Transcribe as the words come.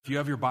If you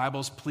have your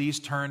Bibles, please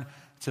turn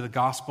to the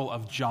Gospel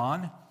of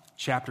John,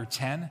 chapter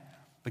 10.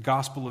 The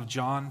Gospel of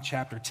John,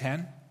 chapter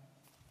 10.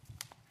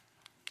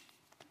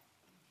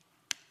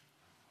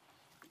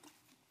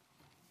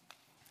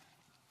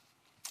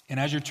 And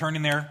as you're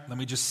turning there, let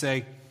me just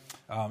say,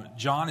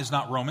 John is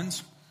not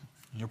Romans.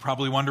 You're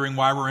probably wondering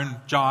why we're in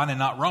John and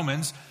not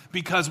Romans,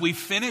 because we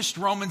finished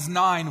Romans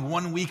 9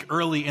 1 week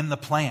early in the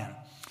plan.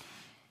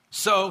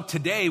 So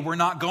today we're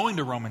not going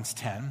to Romans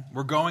 10.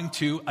 We're going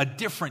to a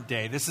different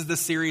day. This is the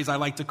series I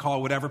like to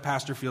call Whatever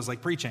Pastor Feels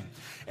Like Preaching.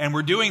 And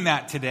we're doing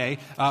that today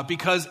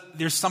because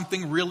there's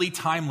something really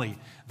timely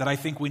that I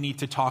think we need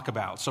to talk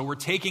about. So we're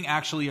taking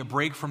actually a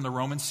break from the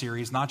Romans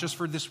series, not just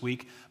for this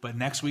week, but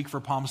next week for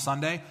Palm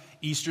Sunday.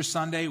 Easter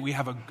Sunday, we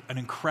have an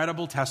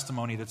incredible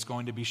testimony that's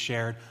going to be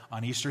shared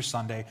on Easter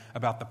Sunday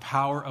about the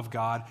power of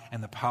God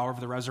and the power of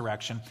the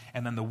resurrection.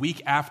 And then the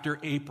week after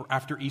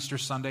Easter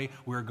Sunday,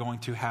 we're going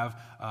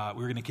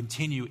to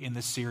continue in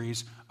this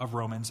series of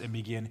Romans and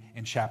begin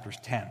in chapter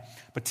 10.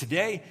 But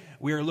today,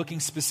 we are looking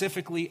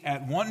specifically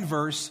at one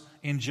verse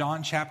in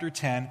John chapter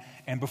 10.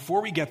 And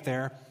before we get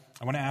there,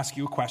 I want to ask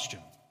you a question.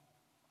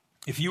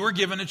 If you were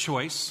given a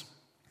choice,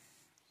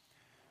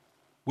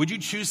 would you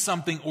choose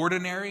something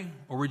ordinary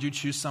or would you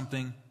choose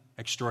something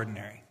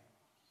extraordinary?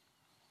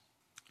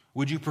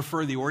 Would you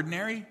prefer the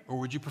ordinary or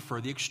would you prefer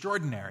the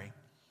extraordinary?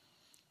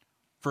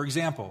 For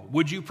example,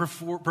 would you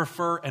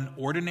prefer an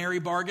ordinary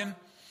bargain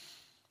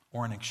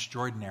or an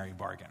extraordinary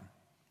bargain?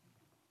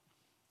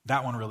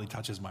 That one really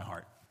touches my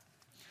heart.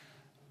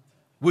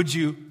 Would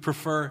you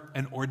prefer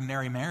an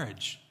ordinary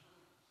marriage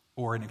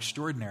or an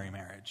extraordinary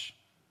marriage?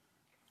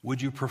 Would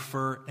you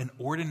prefer an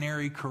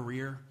ordinary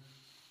career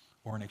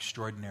or an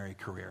extraordinary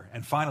career?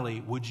 And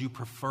finally, would you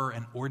prefer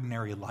an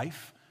ordinary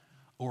life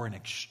or an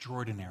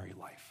extraordinary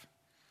life?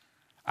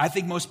 I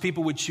think most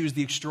people would choose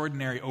the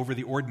extraordinary over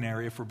the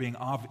ordinary if we're being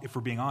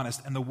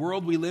honest. And the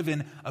world we live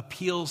in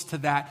appeals to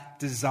that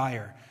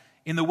desire.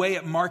 In the way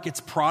it markets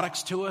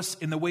products to us,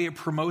 in the way it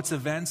promotes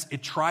events,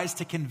 it tries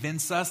to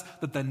convince us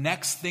that the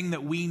next thing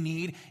that we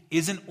need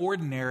isn't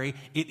ordinary,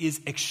 it is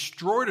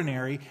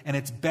extraordinary, and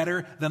it's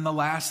better than the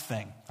last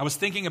thing. I was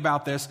thinking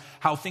about this,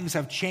 how things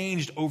have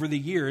changed over the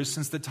years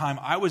since the time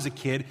I was a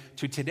kid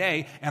to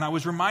today, and I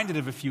was reminded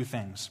of a few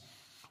things.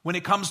 When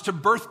it comes to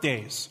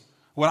birthdays,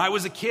 when I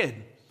was a kid,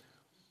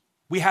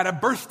 we had a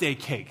birthday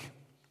cake.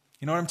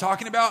 You know what I'm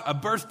talking about? A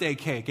birthday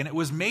cake. And it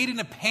was made in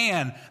a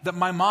pan that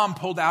my mom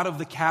pulled out of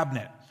the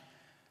cabinet.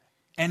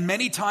 And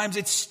many times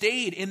it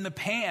stayed in the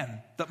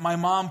pan that my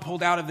mom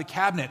pulled out of the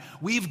cabinet.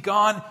 We've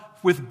gone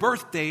with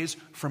birthdays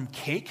from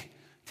cake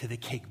to the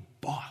cake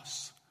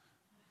boss.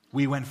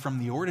 We went from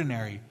the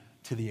ordinary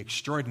to the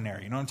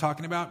extraordinary. You know what I'm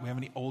talking about? We have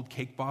any old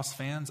Cake Boss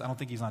fans? I don't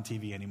think he's on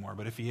TV anymore,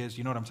 but if he is,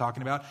 you know what I'm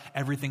talking about?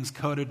 Everything's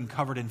coated and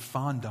covered in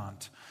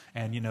fondant.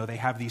 And, they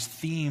have these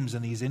themes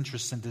and these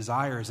interests and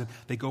desires, and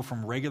they go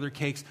from regular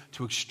cakes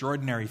to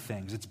extraordinary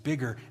things. It's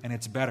bigger and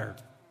it's better.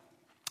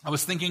 I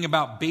was thinking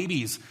about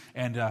babies,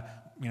 and,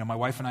 my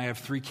wife and I have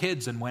 3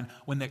 kids, and when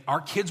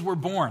our kids were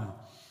born,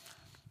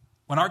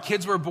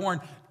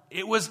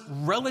 it was a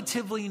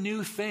relatively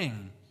new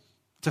thing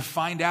to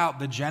find out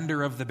the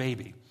gender of the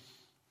baby.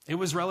 It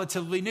was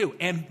relatively new.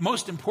 And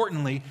most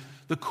importantly,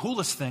 the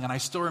coolest thing, and I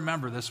still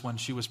remember this when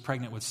she was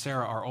pregnant with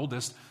Sarah, our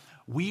oldest,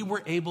 we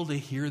were able to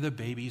hear the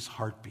baby's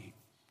heartbeat.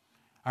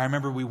 I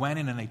remember we went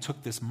in and they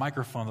took this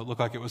microphone that looked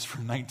like it was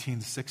from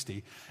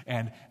 1960,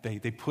 and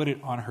they put it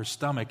on her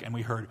stomach, and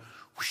we heard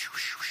whoosh,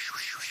 whoosh, whoosh,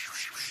 whoosh, whoosh,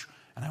 whoosh, whoosh.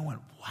 And I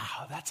went,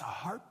 wow, that's a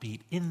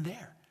heartbeat in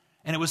there.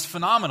 And it was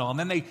phenomenal. And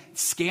then they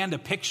scanned a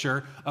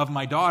picture of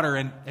my daughter,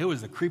 and it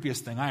was the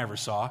creepiest thing I ever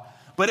saw,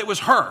 but it was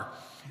her.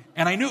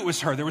 And I knew it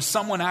was her. There was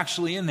someone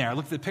actually in there. I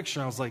looked at the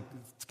picture, I was like,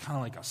 it's kind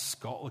of like a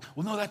skull.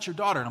 Well, no, that's your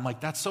daughter. And I'm like,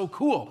 that's so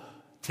cool.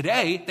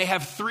 Today, they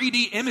have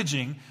 3D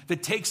imaging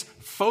that takes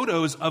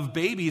photos of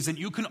babies, and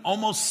you can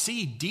almost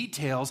see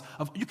details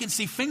you can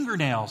see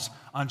fingernails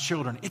on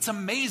children. It's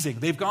amazing.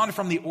 They've gone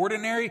from the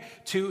ordinary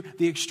to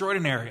the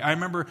extraordinary. I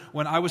remember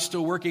when I was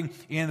still working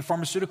in the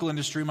pharmaceutical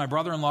industry, my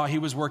brother-in-law, he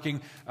was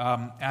working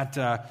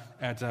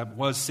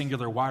was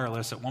Singular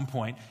Wireless at one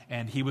point,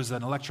 and he was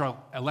an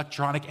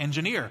electronic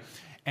engineer.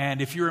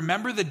 And if you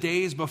remember the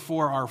days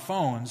before our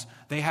phones,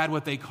 they had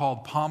what they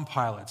called Palm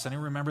Pilots.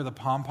 Anyone remember the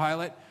Palm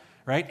Pilot?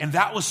 Right? And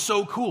that was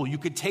so cool. You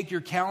could take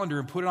your calendar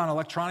and put it on an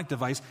electronic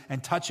device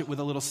and touch it with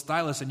a little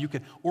stylus, and you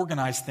could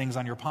organize things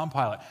on your Palm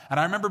Pilot. And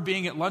I remember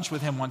being at lunch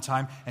with him one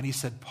time, and he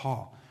said,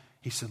 Paul,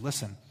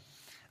 listen,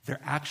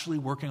 they're actually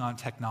working on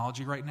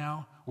technology right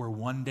now where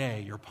one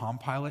day your Palm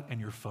Pilot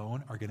and your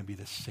phone are going to be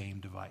the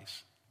same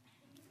device.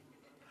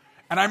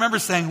 And I remember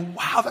saying,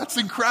 wow, that's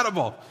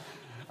incredible.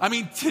 I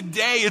mean,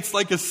 today it's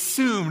like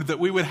assumed that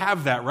we would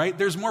have that, right?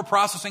 There's more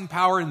processing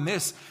power in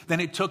this than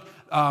it took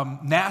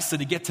NASA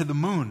to get to the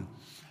moon.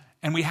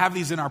 And we have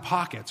these in our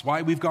pockets.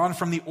 Why? We've gone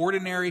from the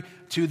ordinary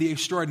to the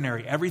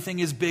extraordinary. Everything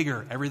is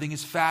bigger. Everything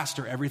is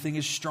faster. Everything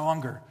is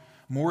stronger,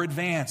 more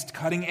advanced,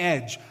 cutting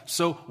edge.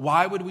 So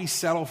why would we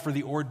settle for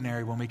the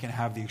ordinary when we can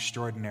have the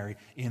extraordinary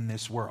in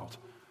this world?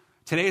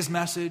 Today's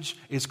message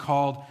is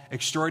called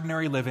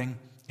Extraordinary Living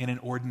in an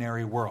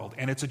ordinary world.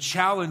 And it's a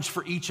challenge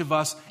for each of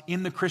us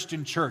in the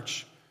Christian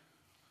church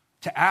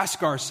to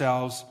ask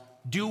ourselves,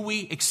 do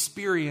we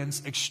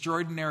experience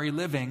extraordinary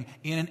living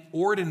in an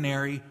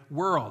ordinary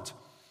world?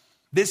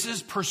 This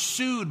is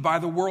pursued by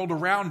the world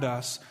around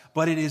us,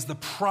 but it is the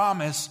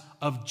promise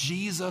of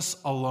Jesus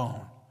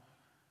alone.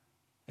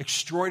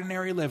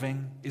 Extraordinary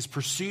living is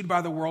pursued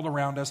by the world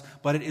around us,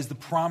 but it is the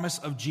promise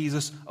of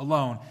Jesus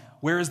alone.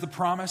 Where is the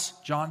promise?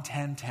 John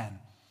 10:10.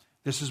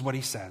 This is what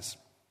he says.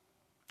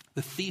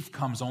 The thief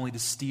comes only to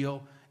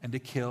steal and to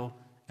kill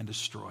and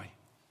destroy.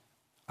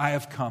 I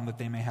have come that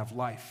they may have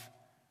life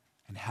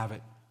and have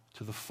it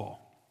to the full.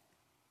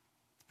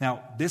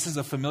 Now, this is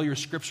a familiar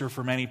scripture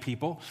for many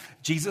people.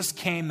 Jesus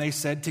came, they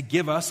said, to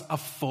give us a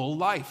full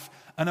life,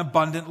 an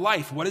abundant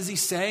life. What is he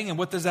saying, and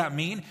what does that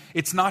mean?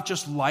 It's not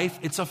just life,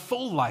 it's a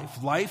full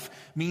life. Life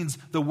means,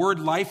 the word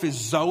life is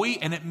Zoe,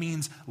 and it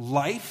means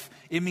life.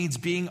 It means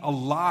being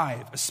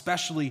alive,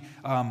 especially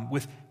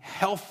with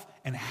health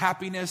and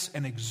happiness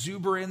and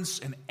exuberance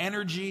and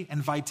energy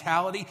and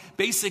vitality.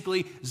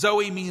 Basically,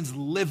 Zoe means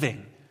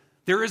living.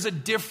 There is a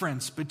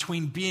difference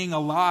between being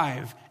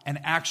alive and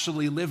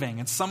actually living.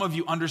 And some of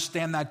you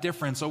understand that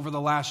difference over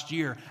the last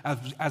year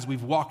as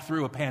we've walked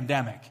through a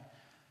pandemic.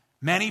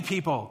 Many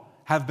people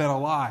have been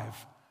alive.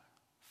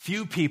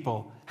 Few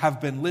people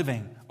have been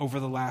living over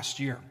the last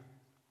year.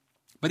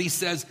 But he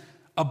says,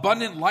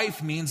 abundant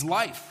life means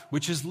life,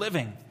 which is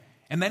living.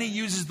 And then he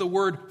uses the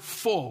word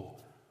full,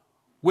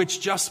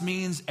 which just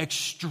means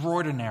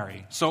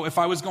extraordinary. So if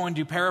I was going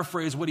to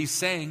paraphrase what he's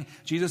saying,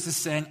 Jesus is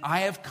saying,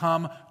 I have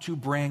come to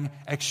bring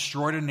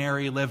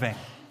extraordinary living.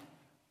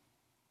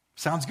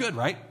 Sounds good,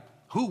 right?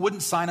 Who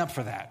wouldn't sign up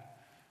for that?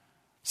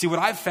 See, what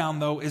I've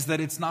found, though, is that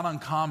it's not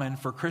uncommon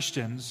for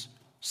Christians,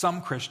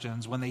 some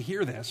Christians, when they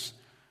hear this,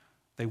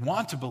 they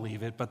want to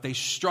believe it, but they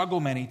struggle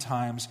many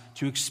times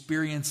to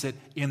experience it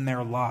in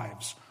their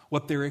lives.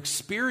 What their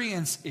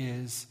experience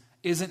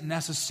isn't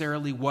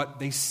necessarily what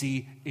they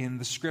see in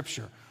the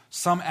scripture.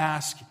 Some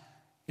ask,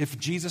 if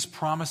Jesus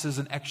promises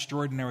an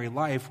extraordinary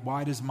life,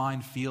 why does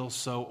mine feel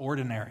so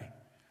ordinary?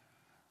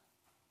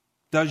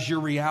 Does your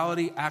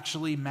reality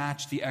actually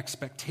match the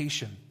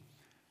expectation?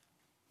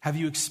 Have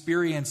you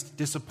experienced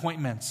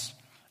disappointments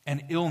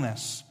and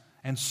illness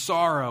and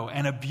sorrow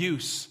and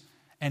abuse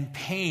and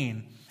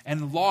pain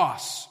and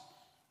loss?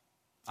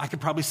 I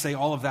could probably say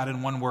all of that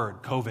in one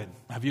word, COVID.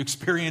 Have you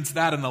experienced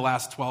that in the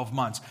last 12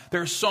 months?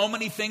 There are so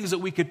many things that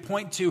we could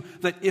point to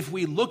that if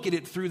we look at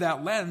it through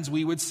that lens,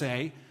 we would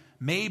say,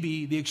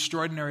 maybe the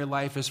extraordinary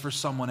life is for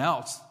someone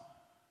else.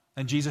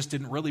 And Jesus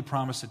didn't really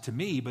promise it to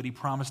me, but he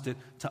promised it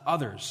to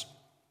others.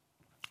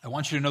 I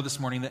want you to know this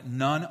morning that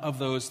none of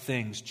those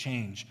things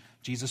change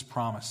Jesus'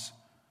 promise.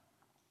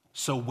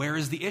 So where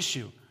is the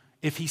issue?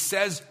 If he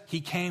says he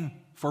came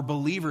for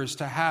believers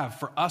to have,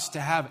 for us to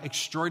have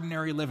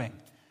extraordinary living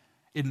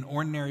in an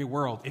ordinary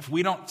world, if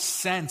we don't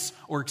sense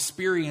or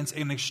experience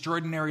an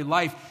extraordinary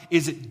life,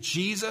 is it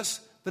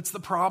Jesus that's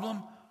the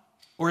problem?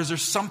 Or is there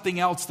something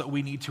else that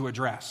we need to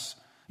address?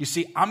 You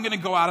see, I'm going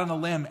to go out on a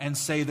limb and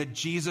say that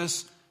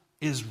Jesus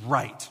is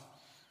right.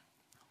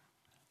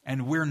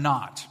 And we're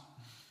not.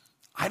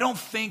 I don't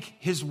think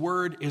his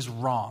word is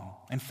wrong.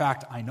 In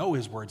fact, I know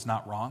his word's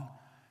not wrong.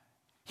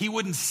 He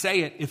wouldn't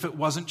say it if it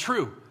wasn't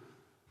true.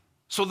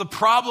 So the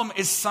problem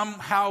is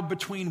somehow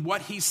between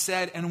what he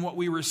said and what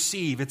we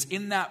receive. It's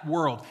in that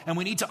world. And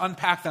we need to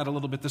unpack that a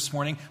little bit this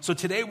morning. So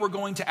today we're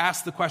going to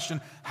ask the question,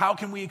 how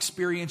can we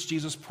experience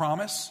Jesus'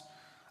 promise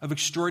of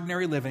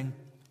extraordinary living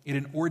in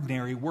an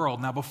ordinary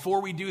world? Now,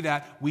 before we do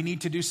that, we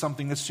need to do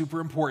something that's super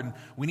important.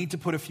 We need to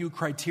put a few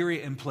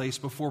criteria in place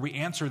before we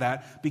answer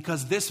that,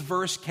 because this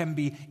verse can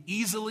be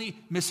easily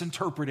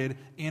misinterpreted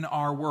in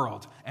our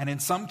world. And in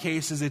some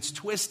cases, it's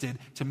twisted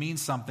to mean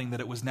something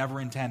that it was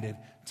never intended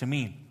to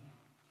mean.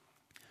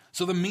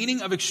 So the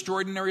meaning of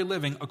extraordinary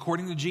living,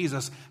 according to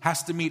Jesus,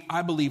 has to meet,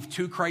 I believe,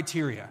 two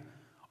criteria,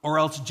 or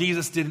else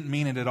Jesus didn't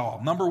mean it at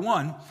all. Number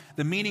one,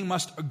 the meaning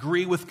must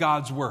agree with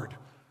God's word.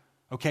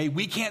 Okay,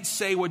 we can't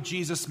say what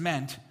Jesus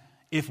meant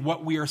if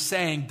what we are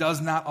saying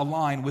does not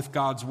align with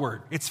God's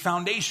word. It's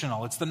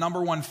foundational. It's the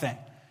number one thing.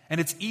 And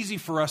it's easy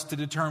for us to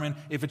determine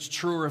if it's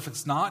true or if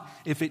it's not,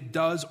 if it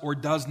does or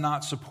does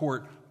not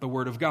support the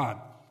word of God.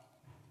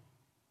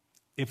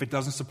 If it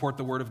doesn't support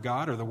the word of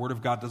God, or the word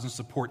of God doesn't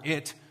support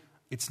it,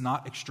 it's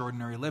not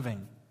extraordinary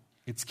living.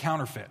 It's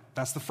counterfeit.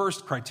 That's the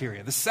first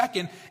criteria. The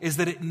second is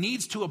that it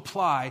needs to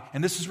apply,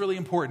 and this is really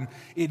important,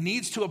 it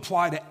needs to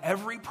apply to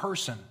every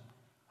person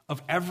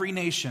of every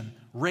nation,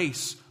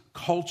 race,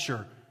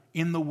 culture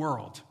in the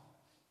world.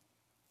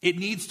 It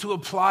needs to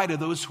apply to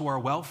those who are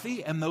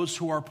wealthy and those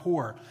who are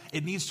poor.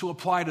 It needs to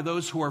apply to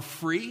those who are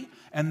free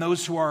and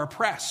those who are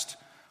oppressed,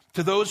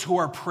 to those who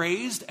are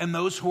praised and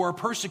those who are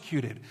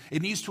persecuted.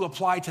 It needs to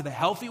apply to the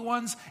healthy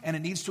ones, and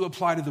it needs to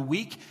apply to the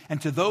weak,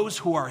 and to those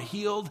who are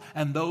healed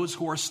and those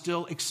who are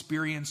still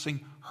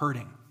experiencing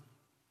hurting.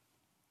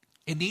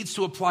 It needs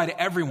to apply to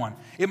everyone.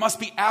 It must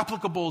be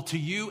applicable to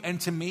you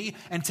and to me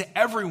and to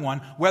everyone,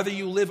 whether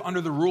you live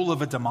under the rule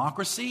of a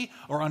democracy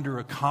or under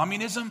a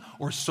communism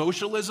or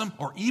socialism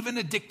or even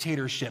a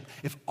dictatorship.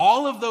 If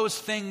all of those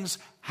things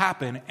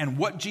happen and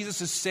what Jesus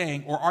is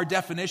saying or our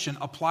definition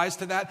applies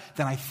to that,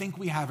 then I think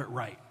we have it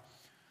right.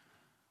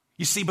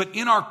 You see, but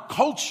in our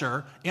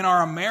culture, in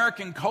our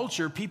American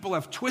culture, people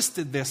have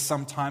twisted this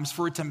sometimes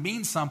for it to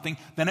mean something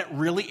that it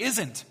really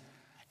isn't.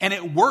 And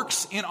it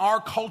works in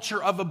our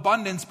culture of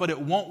abundance, but it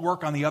won't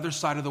work on the other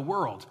side of the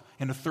world,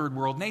 in a third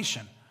world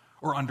nation,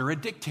 or under a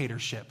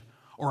dictatorship,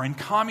 or in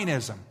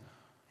communism.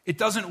 It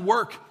doesn't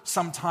work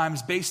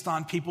sometimes based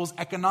on people's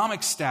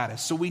economic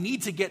status. So we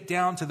need to get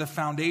down to the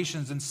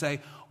foundations and say,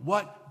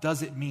 what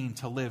does it mean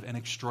to live an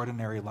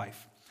extraordinary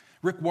life?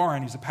 Rick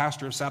Warren, who's a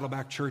pastor of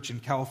Saddleback Church in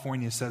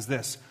California, says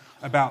this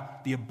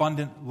about the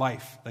abundant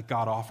life that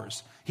God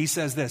offers. He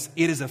says this: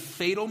 "It is a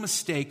fatal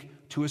mistake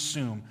to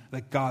assume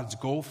that God's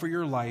goal for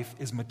your life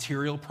is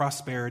material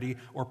prosperity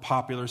or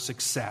popular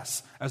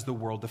success, as the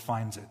world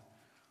defines it.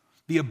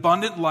 The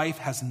abundant life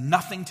has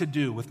nothing to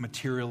do with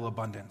material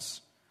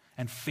abundance,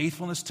 and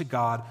faithfulness to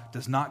God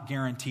does not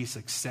guarantee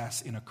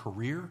success in a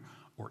career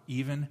or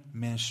even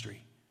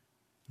ministry.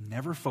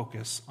 Never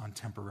focus on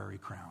temporary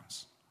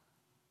crowns."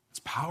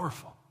 It's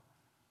powerful.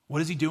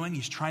 What is he doing?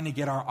 He's trying to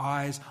get our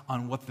eyes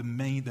on what the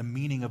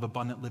meaning of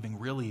abundant living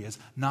really is,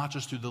 not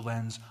just through the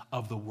lens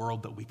of the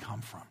world that we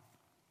come from.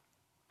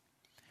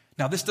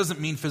 Now, this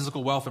doesn't mean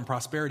physical wealth and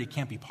prosperity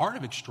can't be part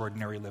of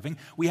extraordinary living.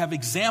 We have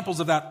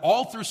examples of that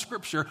all through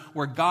Scripture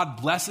where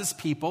God blesses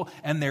people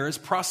and there is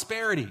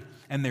prosperity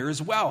and there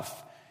is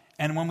wealth.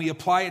 And when we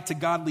apply it to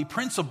godly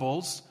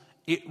principles,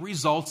 it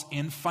results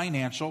in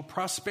financial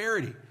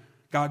prosperity.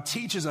 God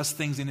teaches us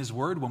things in His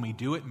Word. When we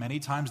do it, many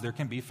times there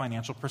can be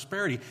financial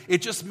prosperity.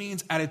 It just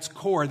means at its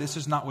core, this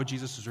is not what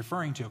Jesus is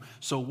referring to.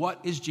 So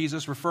what is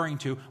Jesus referring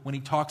to when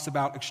He talks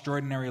about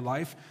extraordinary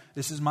life?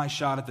 This is my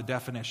shot at the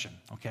definition,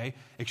 okay?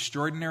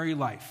 Extraordinary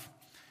life.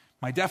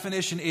 My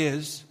definition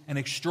is, an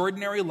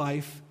extraordinary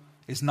life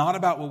is not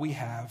about what we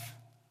have,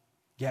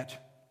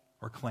 get,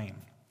 or claim.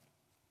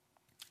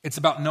 It's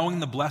about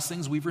knowing the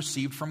blessings we've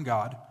received from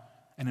God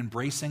and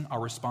embracing our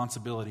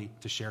responsibility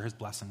to share His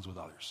blessings with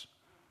others.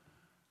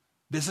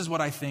 This is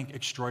what I think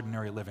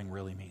extraordinary living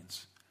really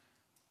means.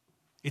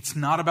 It's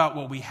not about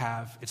what we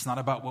have, it's not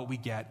about what we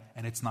get,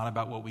 and it's not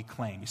about what we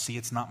claim. You see,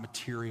 it's not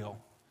material.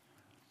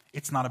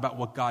 It's not about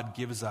what God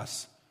gives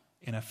us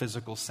in a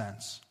physical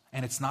sense.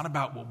 And it's not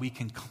about what we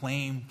can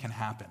claim can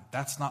happen.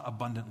 That's not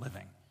abundant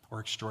living or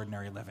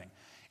extraordinary living.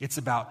 It's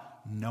about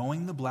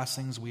knowing the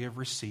blessings we have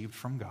received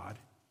from God,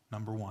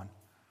 number one,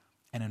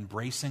 and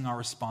embracing our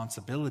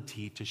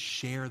responsibility to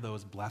share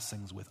those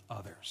blessings with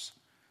others.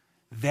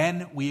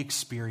 Then we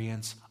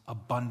experience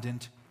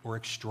abundant or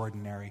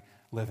extraordinary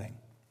living.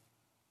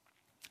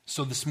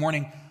 So this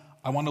morning,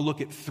 I want to look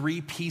at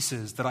three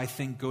pieces that I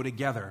think go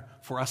together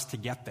for us to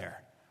get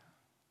there.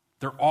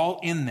 They're all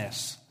in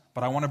this,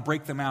 but I want to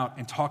break them out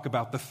and talk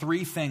about the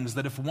three things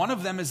that if one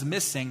of them is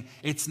missing,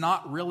 it's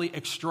not really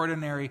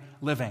extraordinary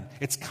living.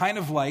 It's kind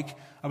of like,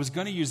 I was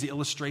going to use the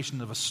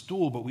illustration of a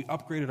stool, but we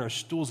upgraded our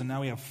stools and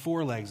now we have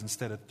 4 legs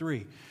instead of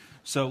 3.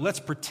 So let's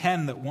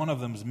pretend that one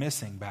of them is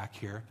missing back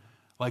here.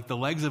 Like the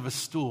legs of a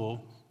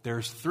stool,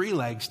 there's 3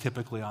 legs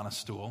typically on a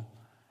stool,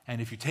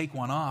 and if you take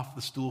one off,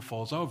 the stool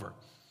falls over.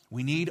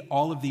 We need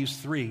all of these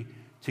 3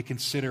 to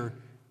consider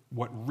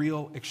what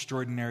real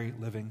extraordinary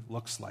living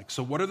looks like.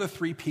 So what are the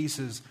 3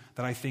 pieces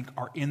that I think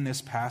are in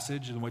this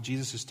passage and what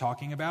Jesus is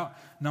talking about?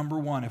 Number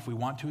 1, if we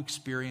want to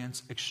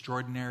experience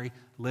extraordinary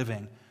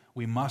living,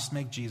 we must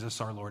make Jesus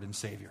our Lord and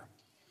Savior.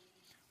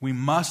 We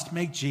must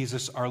make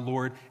Jesus our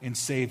Lord and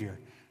Savior.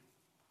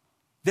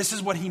 This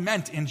is what he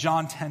meant in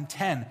John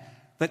 10:10.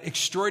 That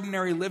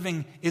extraordinary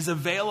living is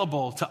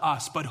available to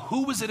us. But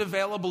who was it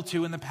available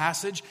to in the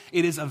passage?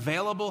 It is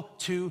available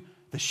to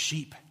the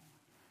sheep.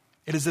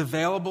 It is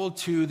available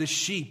to the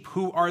sheep.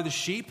 Who are the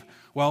sheep?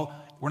 Well,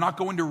 we're not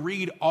going to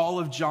read all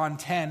of John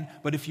 10,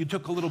 but if you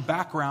took a little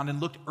background and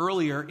looked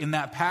earlier in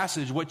that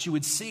passage, what you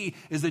would see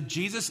is that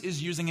Jesus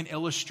is using an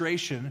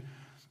illustration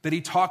that he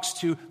talks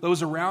to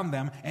those around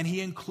them, and he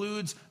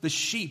includes the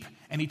sheep,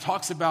 and he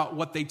talks about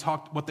what they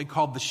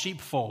called the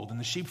sheepfold. And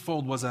the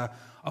sheepfold was a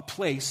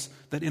place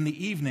that in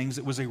the evenings,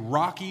 it was a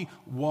rocky,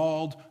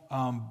 walled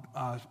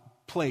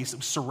place. It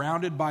was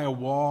surrounded by a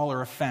wall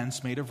or a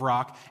fence made of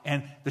rock,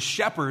 and the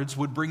shepherds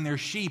would bring their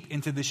sheep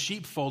into the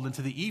sheepfold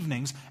into the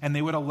evenings, and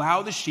they would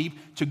allow the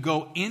sheep to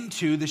go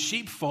into the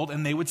sheepfold,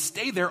 and they would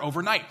stay there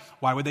overnight.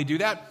 Why would they do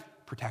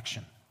that?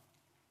 Protection.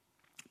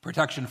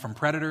 Protection from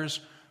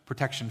predators,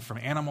 protection from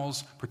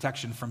animals,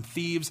 protection from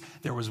thieves.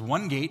 There was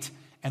one gate,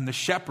 and the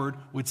shepherd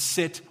would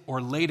sit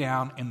or lay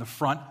down in the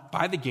front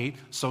by the gate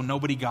so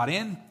nobody got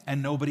in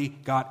and nobody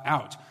got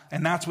out.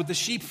 And that's what the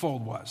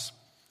sheepfold was.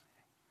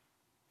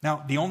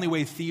 Now, the only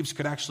way thieves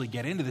could actually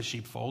get into the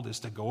sheepfold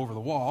is to go over the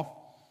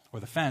wall or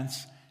the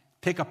fence,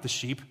 pick up the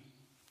sheep,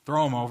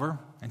 throw them over,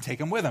 and take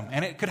them with them.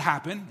 And it could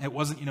happen. It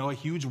wasn't, a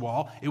huge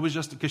wall. It was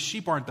just because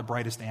sheep aren't the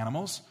brightest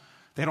animals.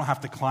 They don't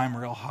have to climb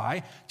real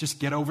high, just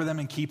get over them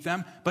and keep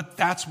them. But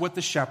that's what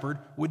the shepherd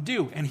would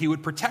do. And he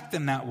would protect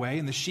them that way.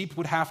 And the sheep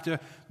would have to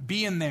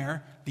be in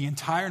there the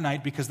entire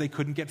night because they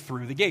couldn't get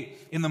through the gate.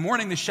 In the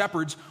morning, the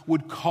shepherds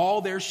would call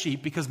their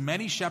sheep because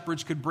many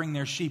shepherds could bring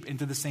their sheep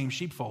into the same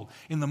sheepfold.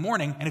 In the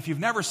morning, and if you've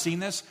never seen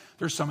this,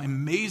 there's some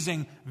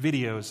amazing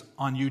videos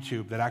on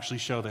YouTube that actually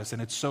show this.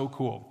 And it's so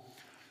cool.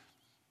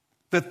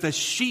 That the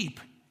sheep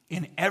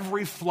in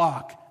every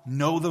flock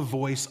know the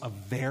voice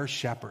of their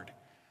shepherd.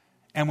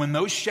 And when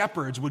those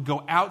shepherds would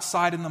go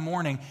outside in the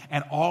morning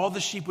and all the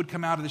sheep would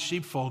come out of the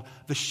sheepfold,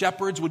 the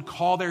shepherds would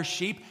call their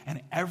sheep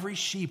and every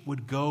sheep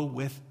would go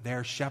with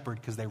their shepherd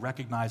because they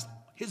recognized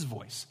his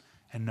voice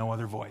and no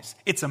other voice.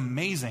 It's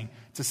amazing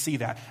to see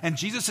that. And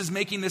Jesus is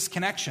making this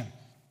connection.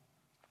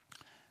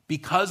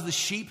 Because the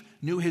sheep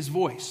knew his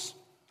voice,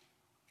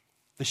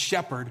 the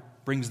shepherd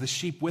brings the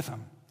sheep with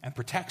him and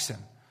protects him.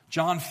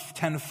 John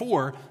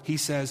 10:4, he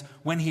says,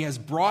 when he has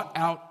brought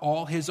out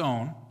all his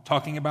own,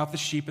 talking about the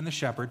sheep and the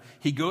shepherd,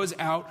 he goes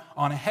out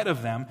on ahead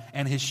of them,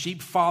 and his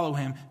sheep follow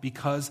him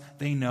because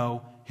they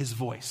know his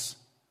voice.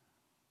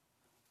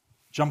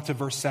 Jump to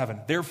verse 7.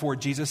 Therefore,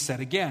 Jesus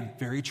said again,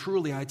 very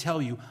truly I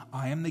tell you,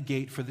 I am the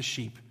gate for the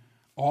sheep.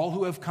 All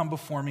who have come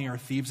before me are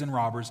thieves and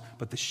robbers,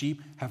 but the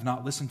sheep have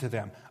not listened to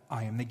them.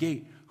 I am the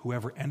gate.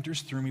 Whoever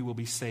enters through me will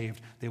be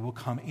saved. They will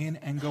come in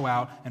and go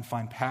out and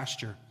find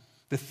pasture.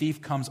 The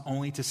thief comes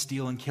only to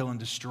steal and kill and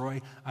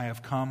destroy. I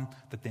have come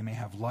that they may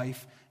have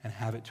life and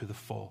have it to the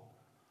full.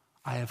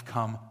 I have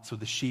come so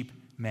the sheep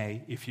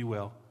may, if you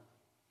will,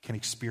 can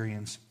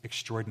experience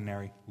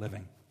extraordinary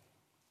living.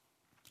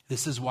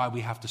 This is why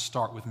we have to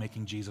start with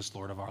making Jesus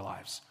Lord of our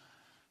lives.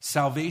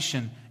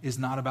 Salvation is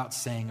not about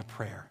saying a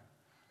prayer.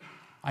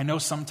 I know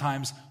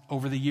sometimes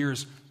over the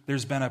years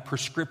there's been a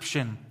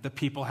prescription that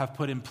people have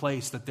put in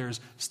place that there's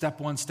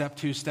step 1, step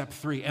 2, step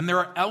 3. And there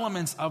are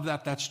elements of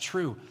that that's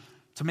true.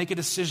 To make a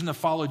decision to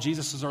follow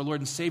Jesus as our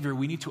Lord and Savior,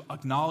 we need to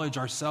acknowledge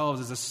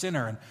ourselves as a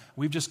sinner. And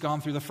we've just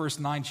gone through the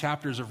first 9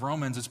 chapters of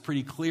Romans. It's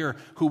pretty clear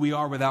who we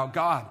are without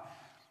God.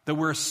 That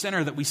we're a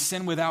sinner, that we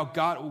sin without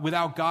God.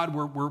 Without God,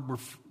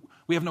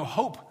 we have no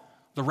hope.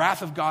 The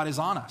wrath of God is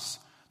on us.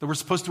 That we're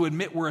supposed to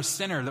admit we're a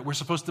sinner. That we're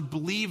supposed to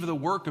believe the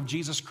work of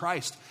Jesus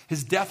Christ.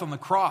 His death on the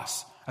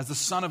cross as the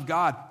Son of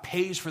God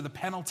pays for the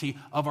penalty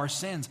of our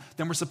sins.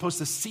 Then we're supposed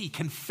to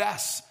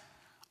confess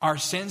our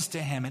sins to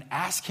him and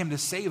ask him to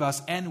save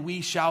us, and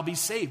we shall be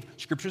saved.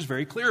 Scripture is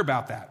very clear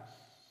about that.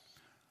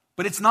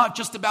 But it's not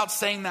just about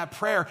saying that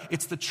prayer.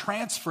 It's the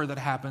transfer that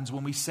happens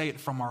when we say it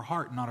from our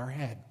heart, not our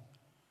head.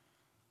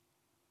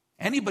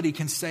 Anybody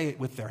can say it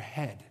with their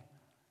head.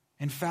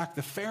 In fact,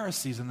 the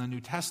Pharisees in the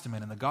New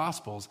Testament and the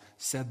Gospels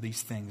said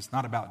these things,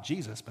 not about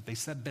Jesus, but they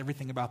said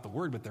everything about the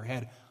word with their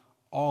head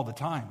all the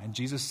time. And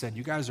Jesus said,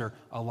 you guys are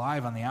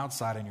alive on the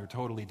outside and you're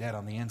totally dead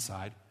on the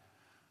inside.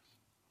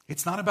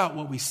 It's not about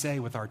what we say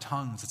with our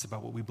tongues. It's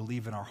about what we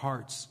believe in our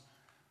hearts.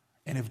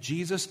 And if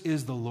Jesus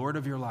is the Lord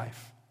of your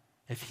life,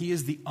 if he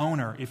is the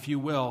owner, if you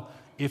will,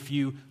 if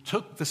you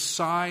took the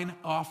sign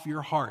off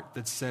your heart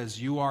that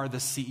says you are the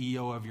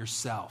CEO of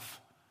yourself,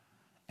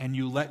 and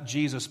you let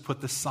Jesus put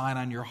the sign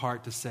on your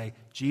heart to say,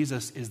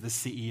 Jesus is the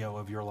CEO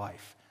of your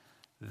life,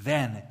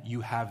 then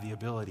you have the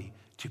ability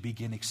to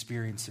begin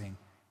experiencing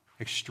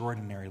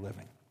extraordinary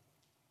living.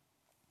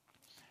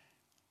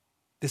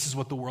 This is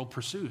what the world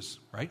pursues,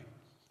 right?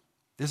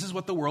 This is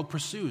what the world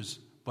pursues,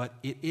 but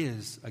it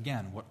is,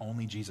 again, what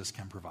only Jesus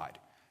can provide.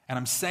 And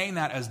I'm saying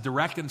that as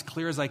direct and as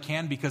clear as I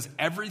can because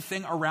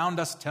everything around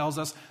us tells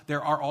us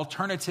there are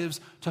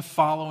alternatives to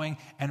following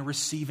and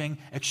receiving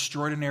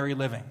extraordinary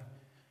living.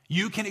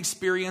 You can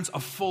experience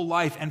a full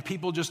life, and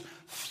people just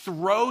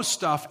throw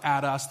stuff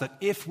at us that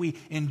if we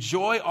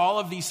enjoy all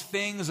of these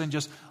things and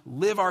just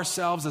live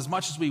ourselves as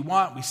much as we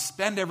want, we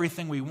spend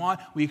everything we want,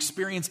 we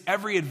experience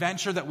every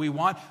adventure that we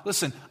want.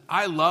 Listen,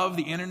 I love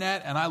the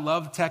internet and I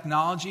love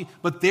technology,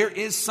 but there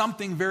is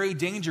something very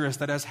dangerous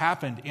that has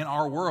happened in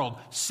our world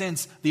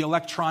since the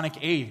electronic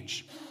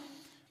age.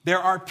 There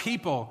are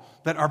people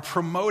that are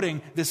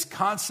promoting this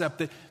concept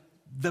that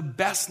the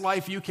best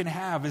life you can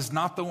have is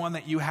not the one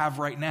that you have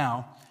right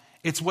now.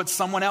 It's what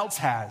someone else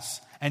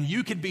has. And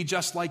you could be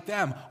just like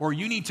them. Or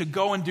you need to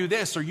go and do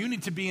this. Or you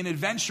need to be an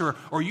adventurer.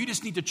 Or you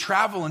just need to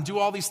travel and do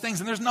all these things.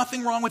 And there's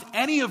nothing wrong with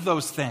any of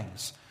those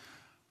things.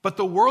 But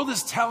the world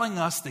is telling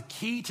us the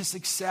key to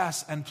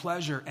success and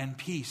pleasure and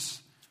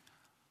peace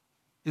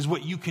is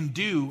what you can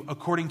do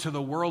according to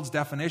the world's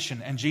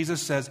definition. And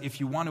Jesus says if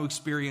you want to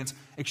experience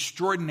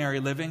extraordinary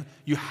living,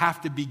 you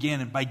have to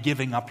begin by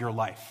giving up your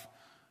life.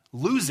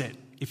 Lose it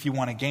if you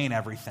want to gain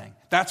everything.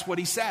 That's what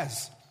he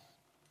says.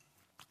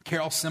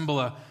 Carol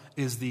Cymbala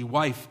is the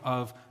wife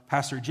of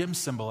Pastor Jim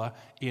Cymbala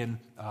in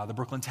the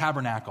Brooklyn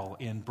Tabernacle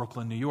in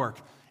Brooklyn, New York.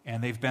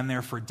 And they've been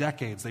there for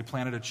decades. They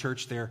planted a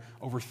church there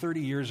over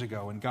 30 years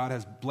ago, and God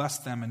has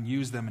blessed them and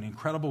used them in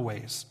incredible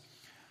ways.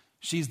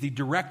 She's the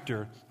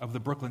director of the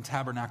Brooklyn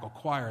Tabernacle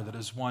Choir that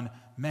has won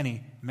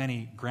many,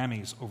 many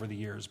Grammys over the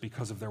years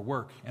because of their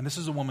work. And this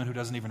is a woman who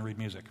doesn't even read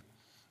music.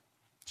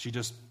 She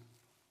just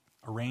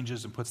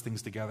arranges and puts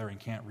things together and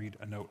can't read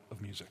a note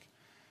of music.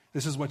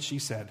 This is what she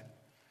said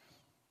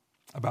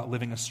about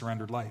living a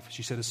surrendered life.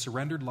 She said, a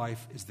surrendered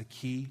life is the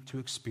key to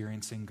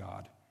experiencing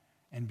God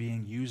and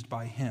being used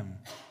by him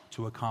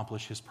to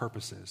accomplish his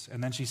purposes.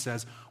 And then she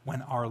says,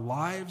 when our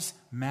lives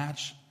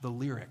match the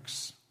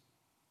lyrics,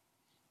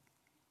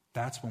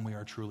 that's when we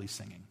are truly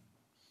singing.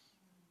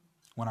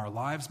 When our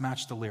lives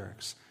match the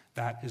lyrics,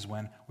 that is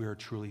when we are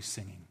truly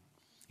singing.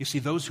 You see,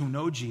 those who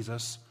know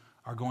Jesus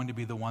are going to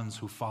be the ones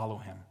who follow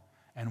him.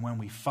 And when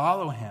we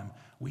follow him,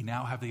 we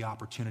now have the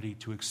opportunity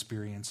to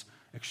experience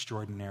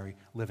extraordinary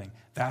living.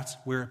 That's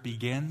where it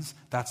begins.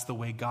 That's the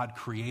way God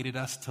created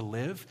us to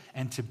live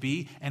and to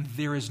be. And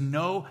there is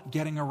no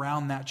getting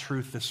around that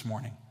truth this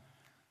morning.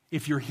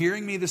 If you're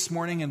hearing me this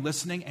morning and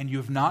listening and you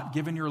have not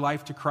given your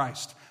life to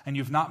Christ and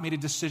you've not made a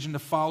decision to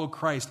follow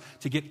Christ,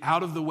 to get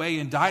out of the way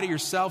and die to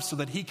yourself so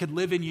that he could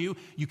live in you,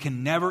 you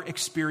can never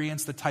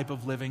experience the type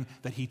of living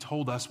that he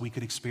told us we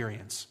could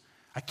experience.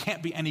 I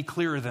can't be any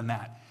clearer than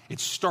that. It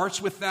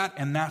starts with that,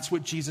 and that's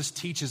what Jesus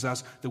teaches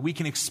us, that we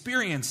can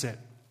experience it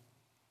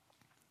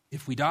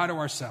if we die to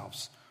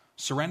ourselves,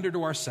 surrender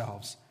to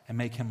ourselves, and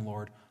make him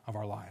Lord of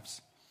our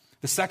lives.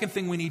 The second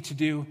thing we need to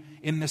do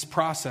in this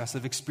process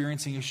of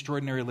experiencing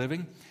extraordinary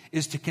living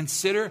is to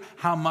consider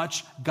how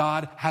much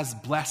God has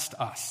blessed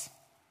us.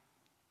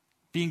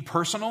 Being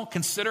personal,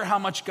 consider how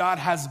much God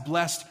has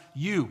blessed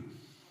you.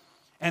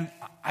 And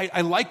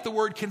I like the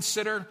word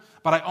consider,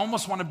 but I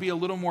almost want to be a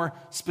little more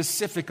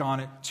specific on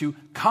it, to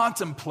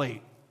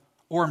contemplate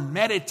or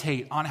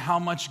meditate on how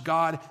much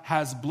God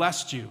has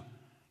blessed you.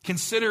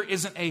 Consider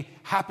isn't a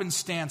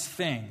happenstance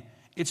thing.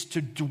 It's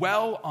to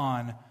dwell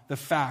on the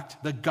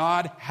fact that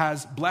God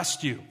has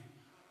blessed you.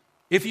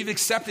 If you've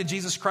accepted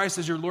Jesus Christ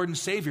as your Lord and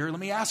Savior, let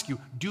me ask you,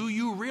 do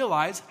you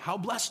realize how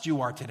blessed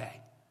you are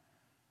today?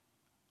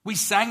 We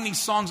sang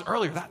these songs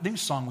earlier. That new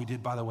song we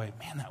did, by the way,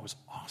 man, that was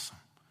awesome.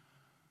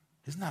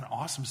 Isn't that an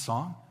awesome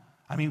song?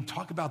 I mean, we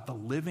talk about the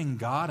living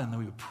God and then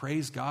we would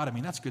praise God. I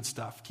mean, that's good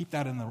stuff. Keep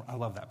that in the, I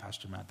love that,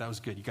 Pastor Matt. That was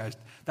good. You guys,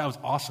 that was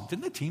awesome.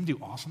 Didn't the team do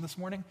awesome this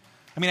morning?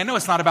 I mean, I know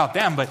it's not about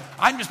them, but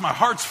my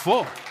heart's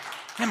full.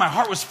 Man, my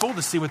heart was full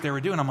to see what they were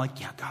doing. I'm like,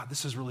 yeah, God,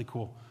 this is really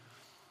cool.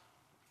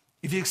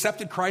 If you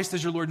accepted Christ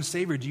as your Lord and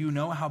Savior, do you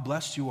know how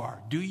blessed you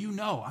are? Do you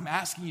know? I'm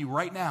asking you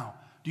right now.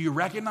 Do you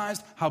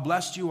recognize how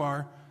blessed you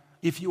are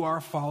if you are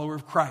a follower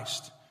of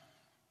Christ?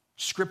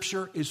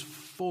 Scripture is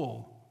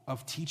full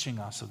of teaching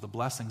us of the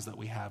blessings that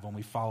we have when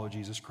we follow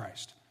Jesus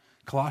Christ.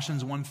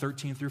 Colossians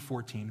 1:13 through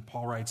 14,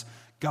 Paul writes,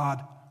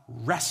 God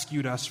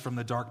rescued us from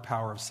the dark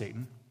power of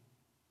Satan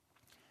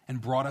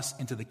and brought us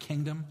into the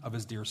kingdom of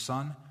his dear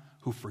Son,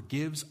 who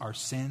forgives our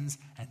sins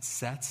and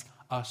sets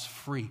us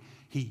free.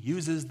 He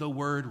uses the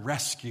word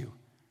rescue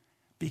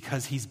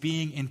because he's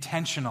being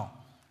intentional.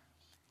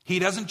 He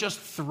doesn't just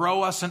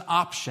throw us an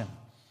option.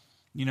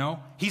 You know,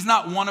 he's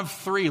not one of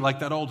three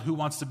like that old Who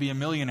Wants to Be a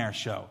Millionaire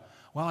show.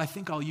 Well, I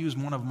think I'll use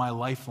one of my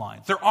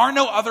lifelines. There are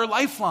no other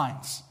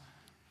lifelines.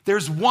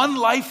 There's one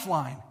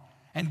lifeline,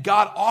 and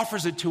God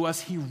offers it to us.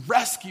 He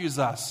rescues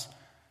us.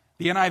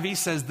 The NIV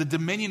says the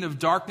dominion of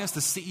darkness.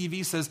 The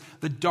CEV says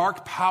the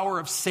dark power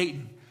of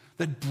Satan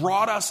that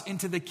brought us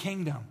into the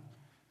kingdom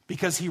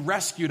because he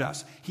rescued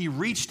us. He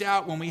reached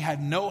out when we had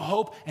no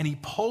hope, and he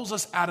pulls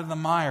us out of the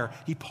mire.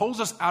 He pulls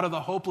us out of the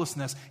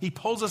hopelessness. He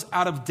pulls us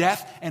out of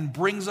death and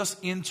brings us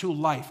into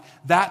life.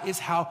 That is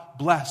how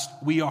blessed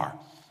we are.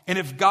 And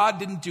if God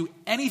didn't do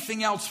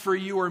anything else for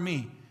you or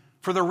me,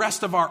 for the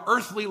rest of our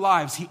earthly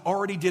lives, he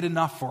already did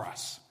enough for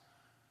us.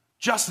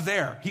 Just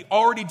there, he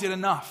already did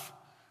enough.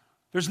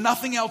 There's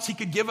nothing else he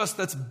could give us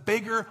that's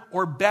bigger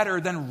or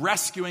better than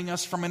rescuing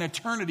us from an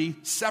eternity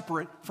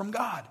separate from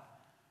God.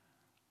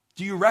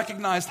 Do you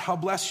recognize how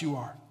blessed you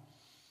are?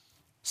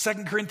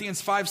 2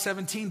 Corinthians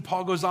 5:17,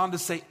 Paul goes on to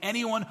say,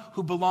 anyone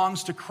who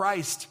belongs to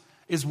Christ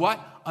is what?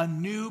 A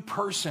new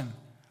person.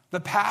 The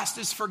past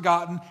is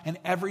forgotten and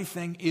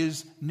everything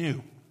is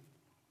new.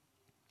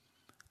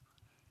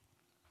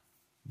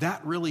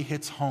 That really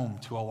hits home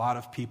to a lot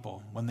of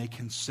people when they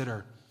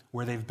consider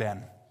where they've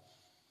been,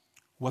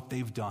 what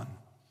they've done,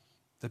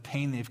 the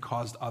pain they've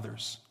caused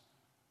others,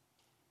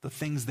 the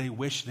things they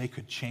wish they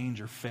could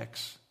change or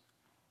fix.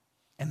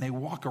 And they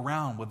walk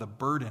around with a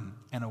burden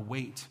and a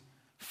weight,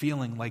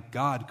 feeling like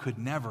God could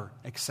never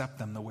accept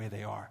them the way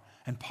they are.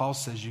 And Paul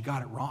says, you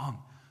got it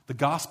wrong. The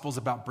gospel is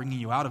about bringing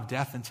you out of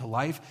death into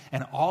life,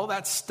 and all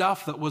that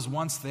stuff that was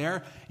once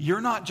there,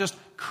 you're not just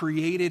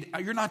created,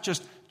 you're not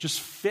just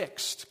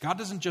fixed. God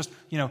doesn't just,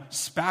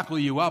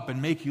 spackle you up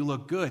and make you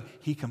look good.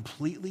 He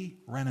completely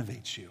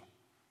renovates you.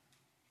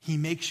 He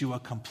makes you a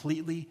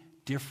completely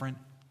different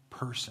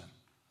person.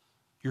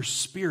 Your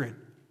spirit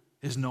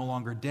is no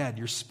longer dead.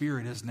 Your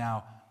spirit is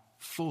now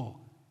full.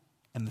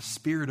 And the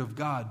Spirit of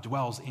God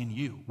dwells in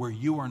you, where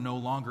you are no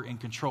longer in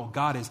control.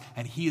 God is,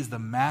 and he is the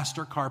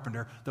master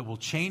carpenter that will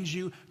change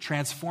you,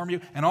 transform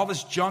you, and all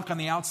this junk on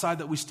the outside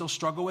that we still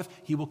struggle with,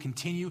 he will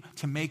continue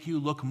to make you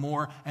look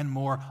more and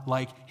more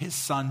like his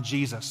Son,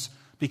 Jesus,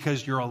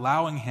 because you're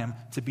allowing him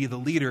to be the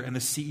leader and the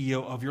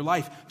CEO of your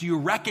life. Do you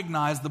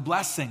recognize the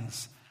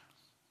blessings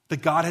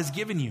that God has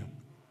given you?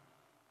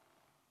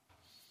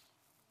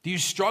 Do you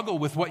struggle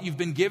with what you've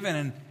been given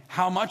and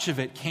how much of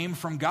it came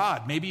from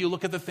God? Maybe you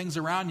look at the things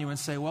around you and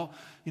say, well,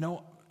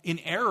 in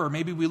error,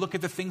 maybe we look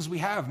at the things we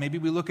have. Maybe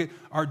we look at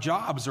our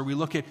jobs, or we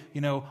look at,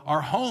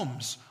 our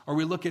homes, or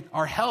we look at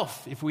our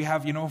health, if we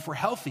have, if we're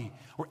healthy,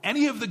 or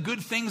any of the good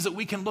things that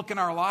we can look in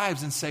our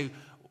lives and say,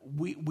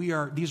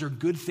 these are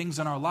good things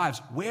in our lives.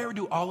 Where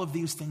do all of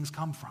these things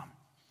come from?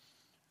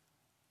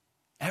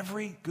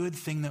 Every good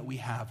thing that we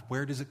have,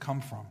 where does it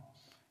come from?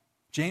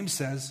 James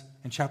says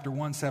in chapter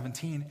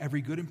 1:17,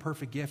 every good and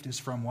perfect gift is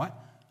from what?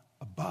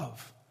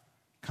 Above,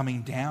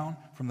 coming down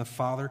from the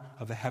Father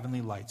of the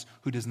heavenly lights,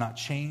 who does not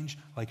change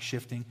like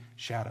shifting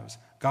shadows.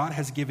 God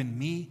has given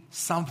me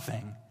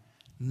something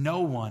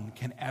no one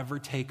can ever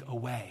take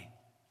away.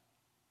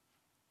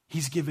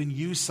 He's given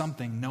you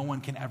something no one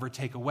can ever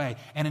take away.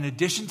 And in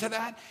addition to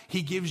that,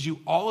 he gives you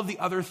all of the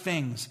other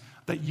things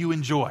that you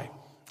enjoy,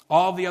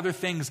 all the other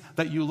things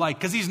that you like.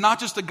 Because he's not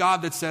just a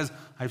God that says,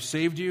 I've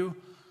saved you,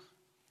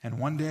 and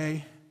one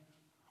day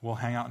we'll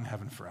hang out in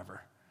heaven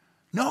forever.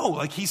 No,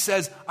 like he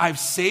says, I've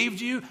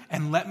saved you,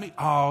 and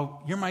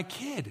you're my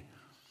kid.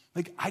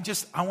 Like,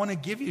 I want to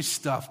give you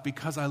stuff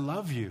because I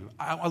love you.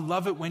 I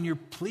love it when you're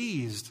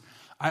pleased.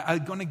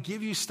 I'm going to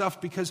give you stuff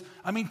because,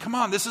 come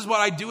on, this is what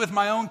I do with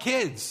my own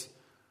kids.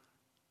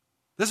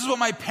 This is what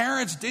my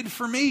parents did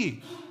for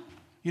me.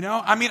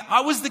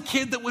 I was the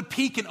kid that would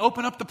peek and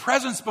open up the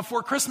presents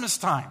before Christmas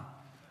time.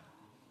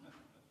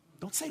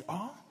 Don't say,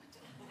 oh.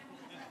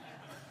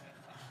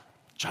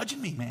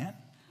 Judging me, man.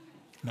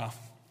 No,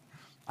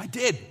 I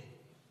did.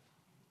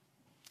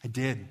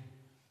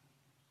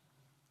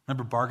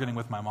 Remember bargaining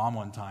with my mom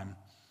one time,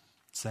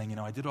 saying,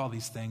 I did all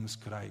these things.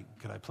 Could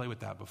I play with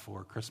that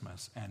before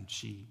Christmas? And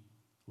she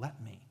let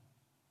me.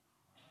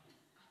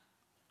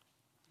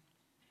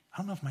 I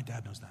don't know if my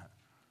dad knows that.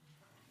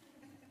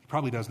 He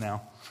probably does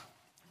now.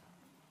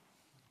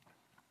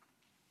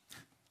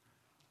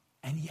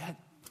 And yet,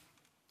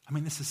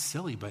 this is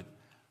silly, but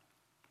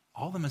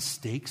all the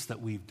mistakes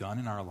that we've done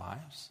in our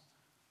lives,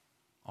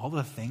 all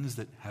the things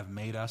that have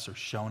made us or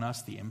shown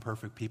us the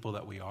imperfect people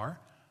that we are,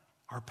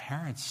 our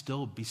parents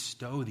still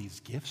bestow these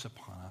gifts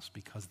upon us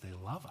because they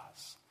love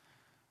us.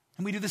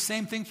 And we do the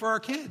same thing for our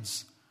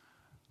kids.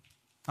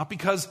 Not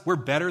because we're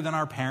better than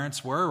our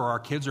parents were or our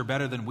kids are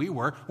better than we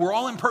were. We're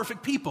all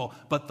imperfect people,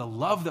 but the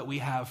love that we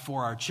have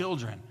for our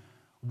children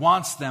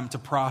wants them to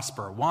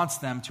prosper, wants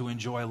them to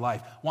enjoy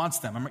life, wants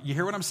them. You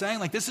hear what I'm saying?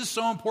 Like, this is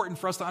so important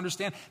for us to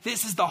understand.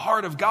 This is the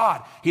heart of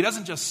God. He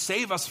doesn't just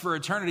save us for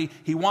eternity.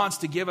 He wants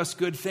to give us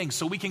good things.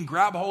 So we can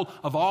grab hold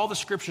of all the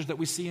scriptures that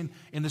we see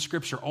in the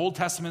scripture, Old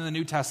Testament and the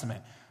New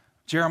Testament.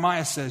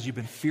 Jeremiah says, you've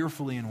been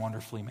fearfully and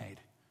wonderfully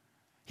made.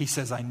 He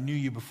says, I knew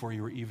you before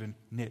you were even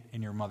knit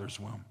in your mother's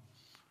womb.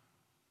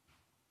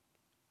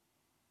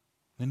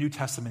 In the New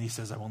Testament, he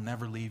says, I will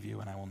never leave you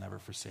and I will never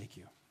forsake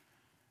you.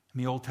 In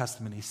the Old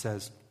Testament, he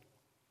says,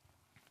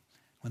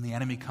 when the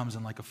enemy comes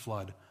in like a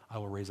flood, I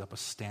will raise up a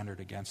standard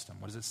against him.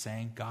 What is it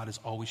saying? God is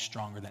always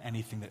stronger than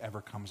anything that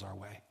ever comes our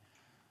way.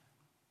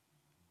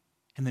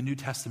 In the New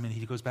Testament,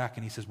 he goes back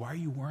and he says, why are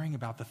you worrying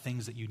about the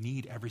things that you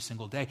need every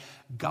single day?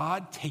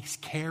 God takes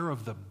care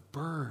of the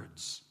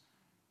birds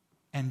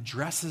and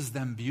dresses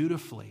them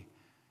beautifully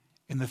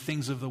in the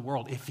things of the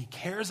world. If he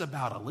cares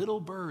about a little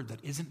bird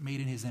that isn't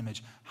made in his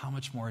image, how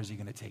much more is he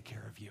going to take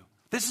care of you?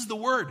 This is the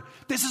word.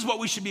 This is what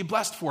we should be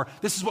blessed for.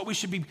 This is what we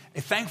should be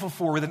thankful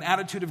for with an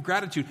attitude of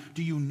gratitude.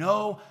 Do you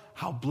know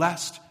how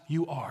blessed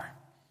you are?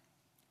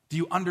 Do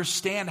you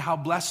understand how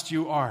blessed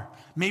you are?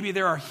 Maybe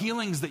there are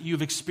healings that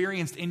you've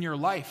experienced in your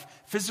life,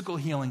 physical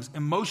healings,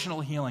 emotional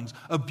healings,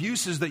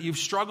 abuses that you've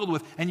struggled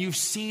with, and you've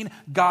seen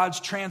God's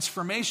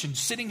transformation.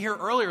 Sitting here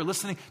earlier,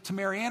 listening to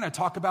Mariana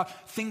talk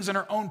about things in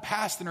her own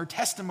past and her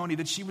testimony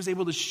that she was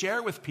able to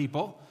share with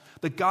people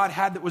that God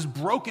had that was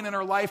broken in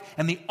her life,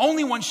 and the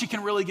only one she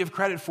can really give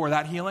credit for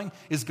that healing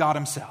is God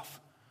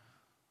himself.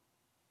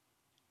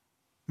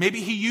 Maybe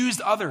he used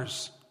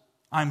others.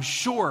 I'm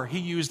sure he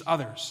used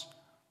others.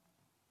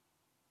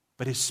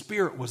 But his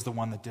Spirit was the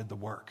one that did the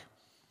work.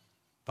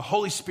 The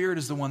Holy Spirit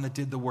is the one that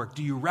did the work.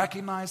 Do you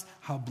recognize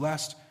how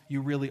blessed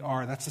you really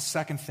are? That's the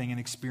second thing in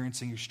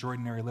experiencing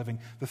extraordinary living.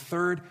 The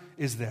third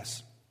is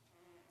this: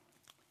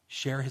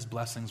 share his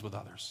blessings with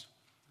others.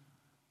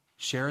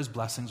 Share his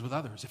blessings with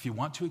others. If you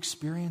want to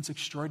experience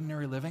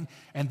extraordinary living,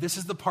 and this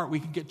is the part we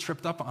can get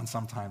tripped up on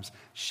sometimes,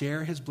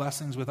 share his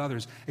blessings with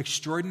others.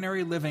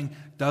 Extraordinary living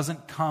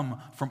doesn't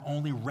come from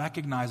only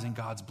recognizing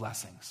God's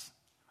blessings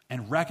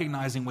and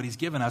recognizing what he's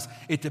given us.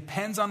 It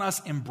depends on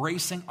us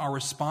embracing our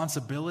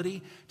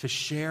responsibility to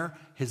share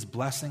his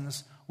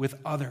blessings with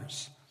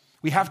others.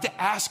 We have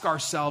to ask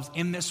ourselves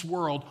in this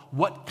world,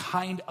 what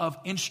kind of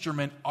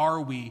instrument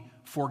are we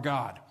for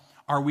God?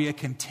 Are we a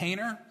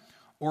container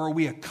or are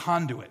we a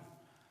conduit?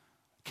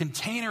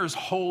 Containers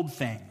hold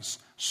things,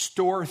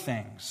 store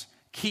things,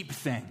 keep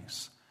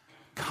things.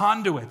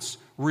 Conduits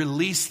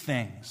release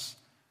things.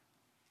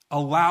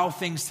 allow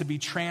things to be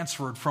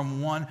transferred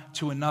from one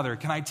to another.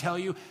 Can I tell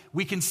you,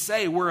 we can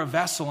say we're a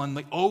vessel and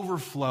the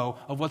overflow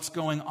of what's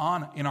going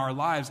on in our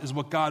lives is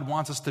what God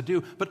wants us to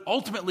do. But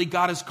ultimately,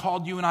 God has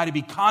called you and I to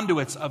be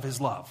conduits of his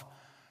love,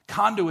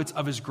 conduits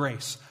of his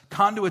grace,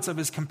 conduits of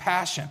his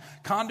compassion,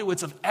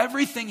 conduits of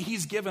everything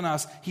he's given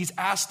us. He's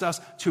asked us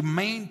to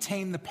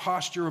maintain the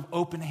posture of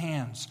open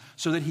hands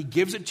so that he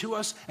gives it to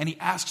us and he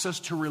asks us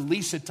to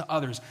release it to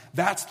others.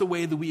 That's the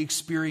way that we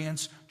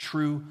experience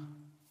true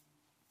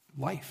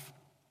life.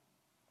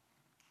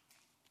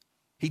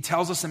 He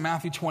tells us in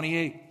Matthew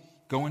 28,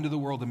 go into the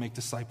world and make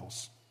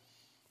disciples.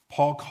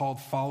 Paul called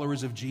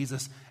followers of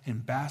Jesus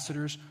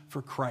ambassadors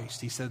for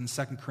Christ. He said in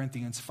 2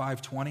 Corinthians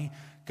 5:20,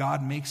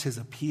 God makes his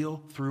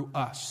appeal through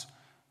us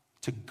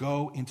to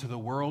go into the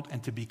world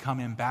and to become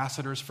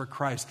ambassadors for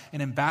Christ.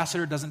 An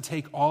ambassador doesn't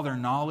take all their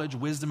knowledge,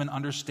 wisdom, and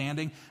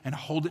understanding and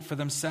hold it for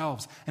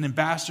themselves. An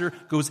ambassador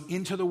goes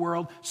into the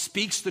world,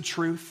 speaks the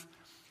truth,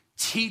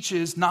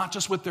 teaches not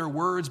just with their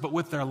words, but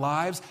with their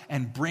lives,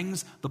 and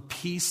brings the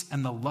peace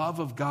and the love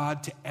of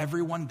God to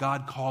everyone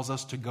God calls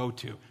us to go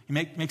to. You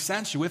make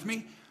sense? You with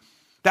me?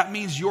 That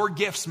means your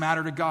gifts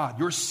matter to God.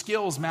 Your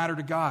skills matter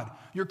to God.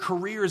 Your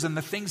careers and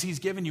the things he's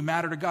given you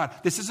matter to God.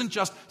 This isn't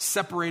just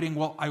separating,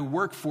 well, I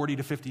work 40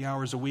 to 50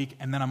 hours a week,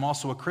 and then I'm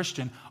also a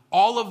Christian.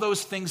 All of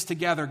those things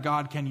together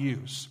God can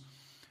use.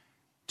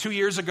 2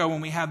 years ago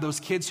when we had those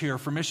kids here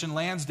for Mission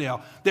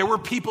Lansdale, there were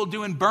people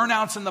doing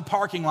burnouts in the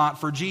parking lot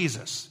for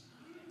Jesus.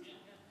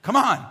 Come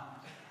on.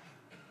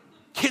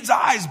 Kids'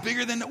 eyes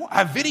bigger than, I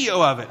have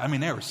video of it. I mean,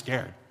 they were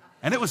scared.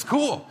 And it was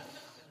cool.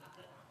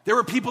 There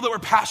were people that were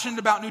passionate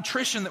about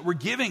nutrition that were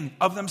giving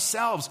of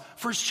themselves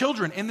for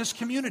children in this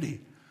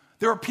community.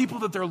 There were people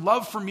that their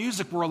love for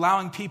music were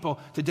allowing people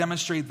to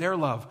demonstrate their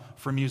love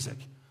for music.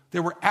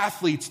 There were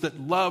athletes that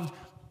loved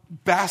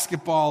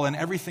basketball and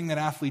everything that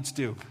athletes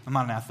do. I'm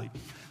not an athlete.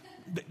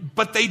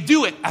 But they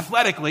do it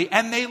athletically,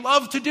 and they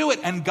love to do it.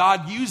 And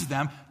God used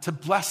them to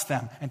bless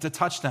them and to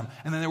touch them.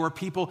 And then there were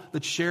people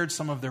that shared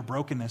some of their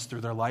brokenness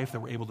through their life that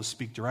were able to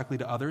speak directly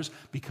to others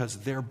because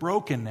their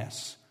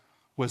brokenness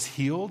was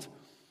healed.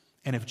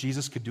 And if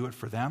Jesus could do it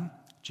for them,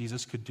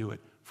 Jesus could do it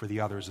for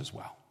the others as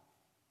well.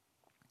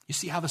 You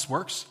see how this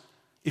works?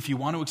 If you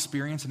want to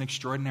experience an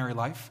extraordinary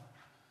life,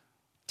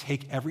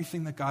 take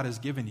everything that God has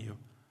given you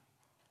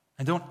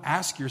and don't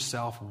ask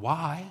yourself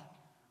why.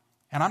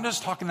 And I'm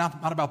just talking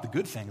not about the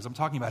good things. I'm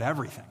talking about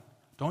everything.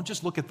 Don't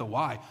just look at the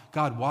why.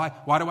 God, why?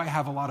 Why do I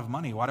have a lot of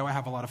money? Why do I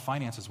have a lot of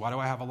finances? Why do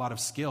I have a lot of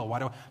skill?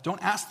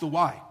 Don't ask the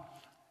why.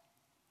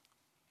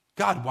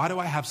 God, why do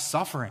I have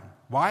suffering?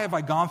 Why have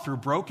I gone through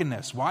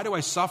brokenness? Why do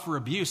I suffer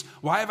abuse?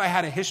 Why have I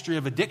had a history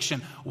of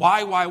addiction?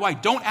 Why?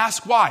 Don't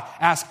ask why.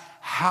 Ask,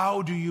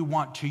 how do you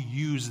want to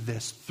use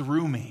this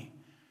through me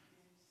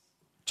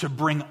to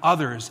bring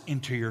others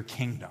into your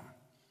kingdom?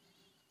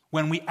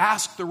 When we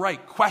ask the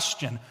right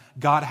question,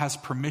 God has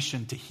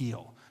permission to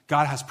heal.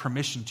 God has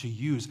permission to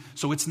use.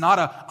 So it's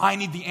not I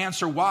need the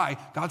answer why.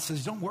 God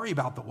says, don't worry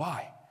about the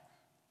why.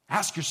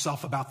 Ask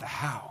yourself about the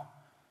how.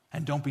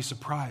 And don't be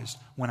surprised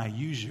when I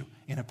use you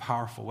in a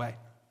powerful way.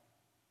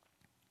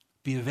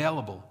 Be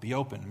available, be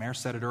open. Mayor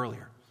said it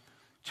earlier.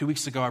 2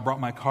 weeks ago, I brought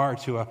my car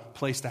to a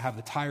place to have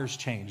the tires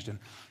changed. And,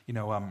 you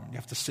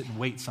have to sit and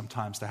wait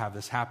sometimes to have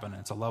this happen.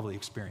 And it's a lovely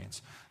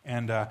experience.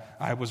 And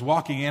I was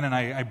walking in and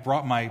I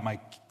brought my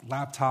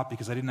laptop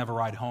because I didn't have a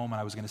ride home. And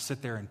I was going to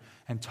sit there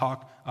and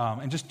talk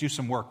and just do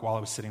some work while I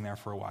was sitting there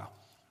for a while.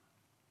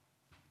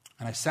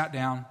 And I sat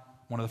down,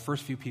 one of the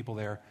first few people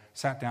there,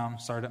 sat down,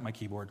 started at my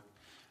keyboard.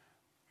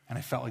 And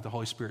I felt like the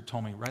Holy Spirit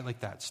told me, right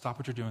like that, stop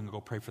what you're doing and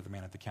go pray for the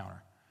man at the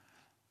counter.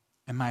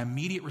 And my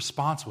immediate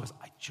response was,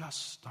 I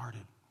just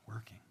started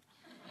working.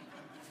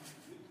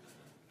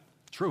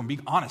 True, and be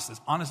honest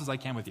as I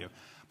can with you.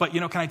 But,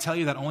 can I tell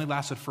you that only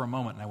lasted for a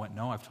moment? And I went,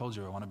 no, I've told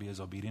you I want to be as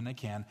obedient as I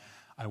can.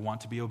 I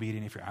want to be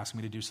obedient. If you're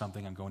asking me to do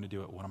something, I'm going to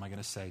do it. What am I going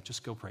to say?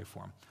 Just go pray for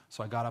him.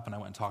 So I got up and I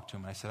went and talked to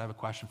him. And I said, I have a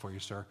question for you,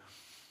 sir.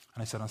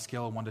 And I said, on a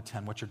scale of 1 to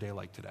 10, what's your day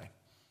like today?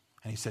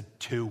 And he said,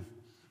 2. And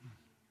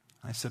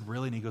I said,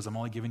 really? And he goes, I'm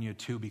only giving you a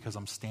 2 because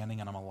I'm standing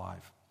and I'm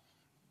alive.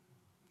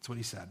 That's what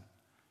he said.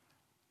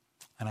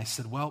 And I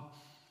said, well,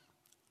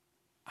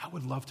 I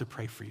would love to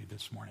pray for you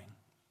this morning.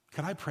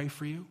 Could I pray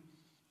for you?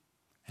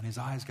 And his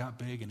eyes got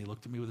big and he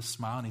looked at me with a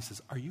smile and he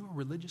says, are you a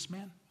religious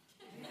man?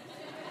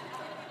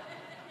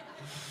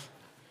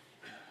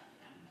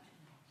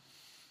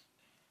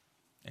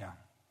 Yeah.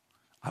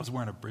 I was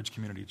wearing a Bridge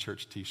Community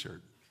Church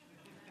t-shirt.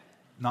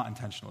 Not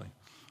intentionally.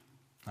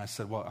 And I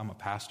said, well, I'm a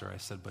pastor. I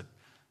said, but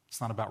it's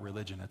not about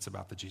religion. It's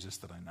about the Jesus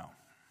that I know.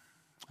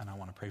 And I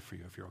want to pray for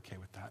you if you're okay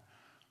with that.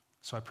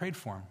 So I prayed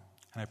for him.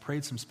 And I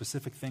prayed some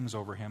specific things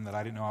over him that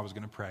I didn't know I was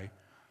going to pray.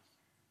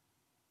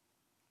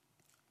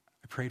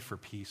 I prayed for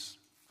peace,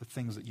 the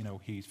things that,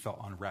 he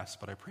felt unrest.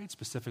 But I prayed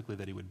specifically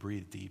that he would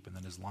breathe deep and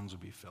then his lungs would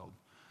be filled.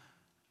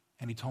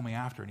 And he told me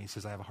after, and he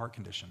says, I have a heart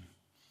condition.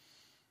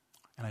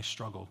 And I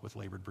struggled with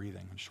labored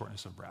breathing and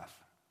shortness of breath.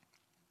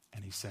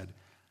 And he said,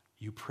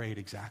 you prayed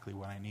exactly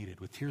what I needed,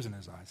 with tears in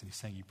his eyes. And he's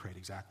saying, you prayed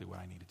exactly what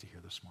I needed to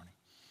hear this morning.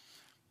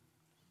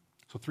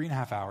 So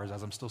 3.5 hours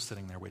as I'm still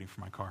sitting there waiting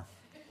for my car.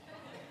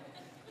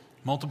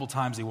 Multiple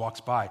times he walks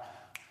by.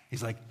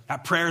 He's like,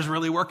 that prayer's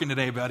really working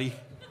today, buddy.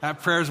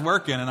 That prayer's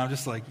working. And I'm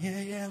just like,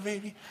 yeah,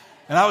 baby.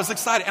 And I was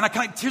excited. And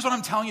here's what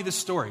I'm telling you this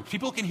story.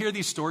 People can hear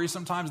these stories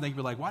sometimes and they can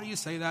be like, why do you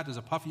say that? Does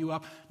it puff you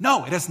up?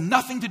 No, it has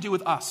nothing to do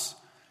with us.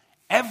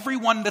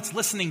 Everyone that's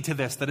listening to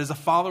this that is a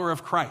follower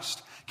of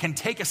Christ can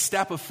take a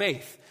step of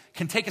faith,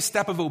 can take a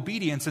step of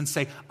obedience and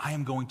say, I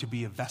am going to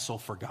be a vessel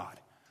for God.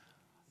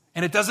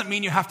 And it doesn't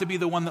mean you have to be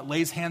the one that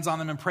lays hands on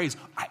them and prays.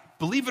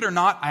 Believe it or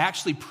not, I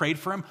actually prayed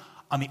for him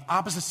on the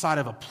opposite side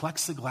of a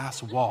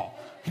plexiglass wall.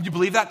 Can you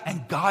believe that?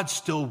 And God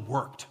still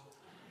worked.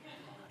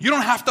 You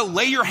don't have to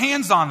lay your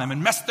hands on them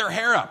and mess their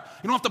hair up.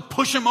 You don't have to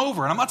push them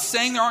over. And I'm not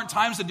saying there aren't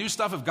times to do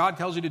stuff if God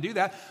tells you to do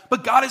that,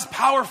 but God is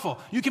powerful.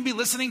 You can be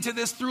listening to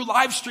this through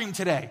live stream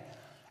today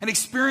and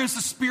experience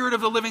the Spirit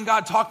of the living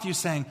God talk to you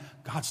saying,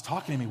 God's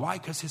talking to me. Why?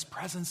 Because his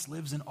presence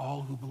lives in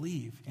all who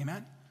believe.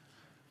 Amen?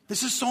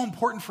 This is so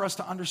important for us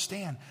to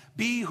understand.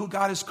 Be who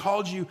God has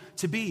called you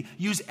to be.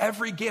 Use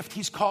every gift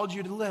he's called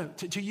you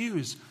to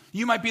use.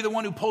 You might be the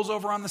one who pulls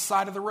over on the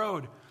side of the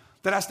road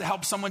that has to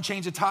help someone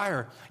change a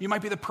tire. You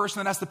might be the person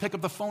that has to pick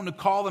up the phone to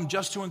call them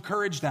just to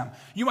encourage them.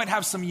 You might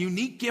have some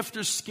unique gift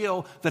or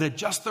skill that at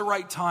just the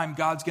right time,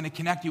 God's going to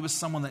connect you with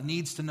someone that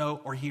needs to know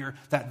or hear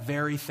that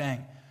very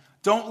thing.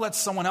 Don't let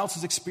someone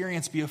else's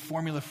experience be a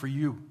formula for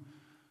you.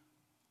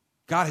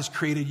 God has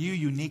created you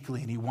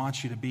uniquely, and he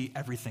wants you to be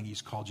everything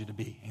he's called you to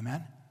be.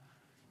 Amen?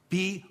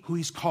 Be who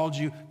he's called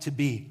you to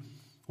be.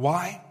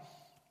 Why?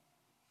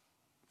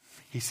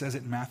 He says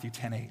it in Matthew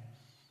 10:8.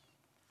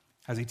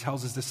 As he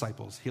tells his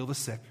disciples, heal the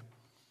sick,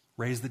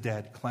 raise the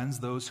dead, cleanse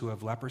those who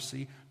have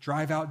leprosy,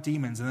 drive out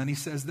demons. And then he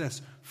says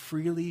this,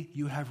 freely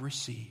you have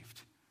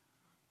received,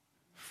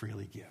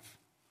 freely give.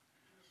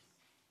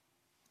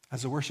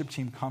 As the worship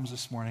team comes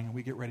this morning and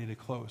we get ready to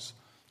close,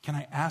 can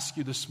I ask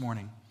you this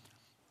morning,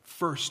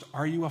 first,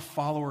 are you a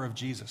follower of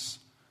Jesus?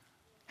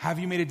 Have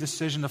you made a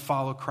decision to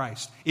follow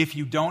Christ? If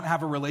you don't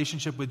have a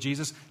relationship with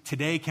Jesus,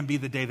 today can be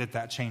the day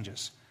that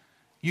changes.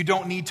 You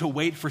don't need to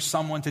wait for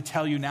someone to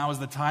tell you now is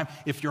the time.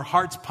 If your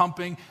heart's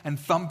pumping and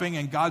thumping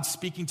and God's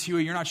speaking to you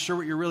and you're not sure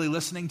what you're really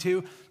listening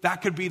to,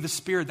 that could be the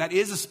Spirit. That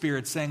is a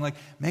Spirit saying, like,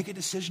 make a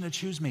decision to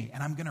choose me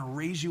and I'm going to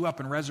raise you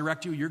up and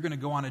resurrect you. You're going to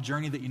go on a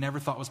journey that you never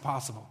thought was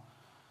possible.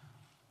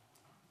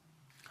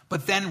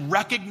 But then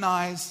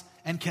recognize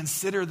and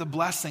consider the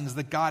blessings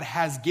that God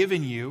has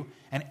given you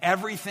and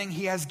everything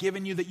he has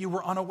given you that you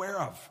were unaware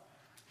of.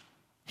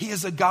 He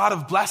is a God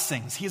of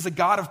blessings. He is a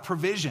God of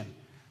provision.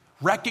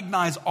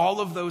 Recognize all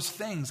of those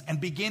things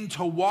and begin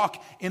to walk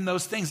in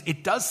those things.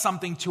 It does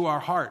something to our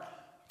heart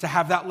to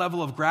have that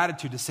level of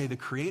gratitude to say the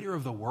creator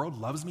of the world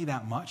loves me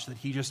that much that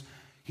he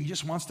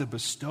just wants to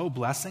bestow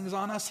blessings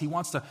on us. He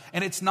wants to,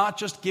 and it's not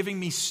just giving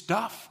me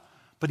stuff,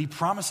 but he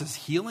promises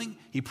healing.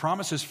 He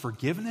promises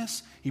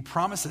forgiveness. He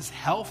promises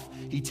health.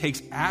 He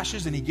takes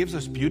ashes and he gives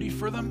us beauty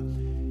for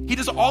them. He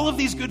does all of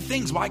these good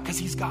things. Why? Because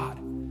he's God.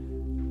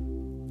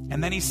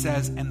 And then he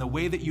says, and the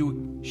way that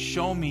you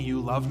show me you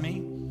love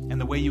me and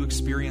the way you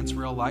experience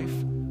real life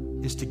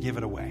is to give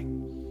it away.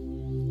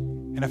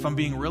 And if I'm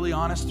being really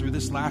honest, through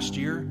this last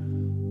year,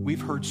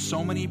 we've heard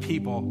so many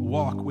people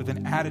walk with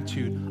an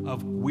attitude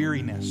of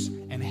weariness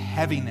and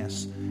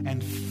heaviness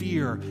and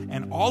fear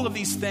and all of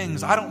these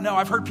things. I don't know.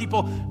 I've heard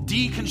people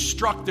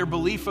deconstruct their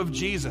belief of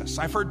Jesus.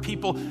 I've heard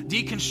people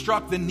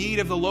deconstruct the need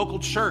of the local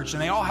church,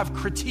 and they all have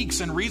critiques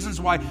and reasons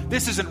why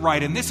this isn't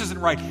right and this isn't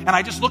right. And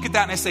I just look at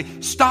that and I say,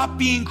 stop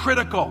being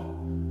critical.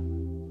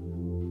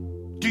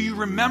 Do you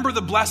remember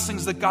the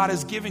blessings that God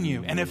has given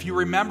you? And if you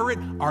remember it,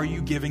 are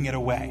you giving it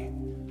away?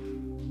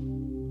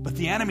 But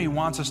the enemy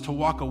wants us to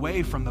walk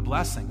away from the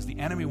blessings. The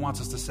enemy wants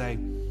us to say,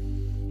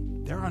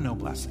 there are no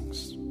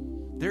blessings.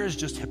 There is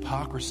just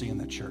hypocrisy in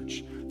the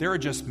church. There are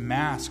just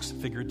masks,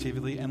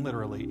 figuratively and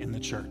literally, in the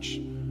church.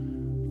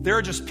 There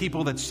are just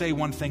people that say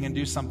one thing and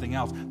do something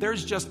else.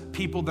 There's just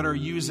people that are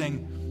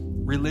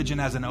using religion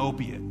as an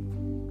opiate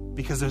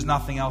because there's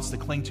nothing else to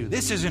cling to.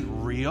 This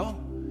isn't real.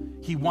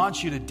 He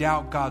wants you to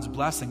doubt God's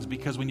blessings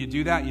because when you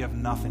do that, you have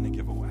nothing to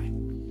give away.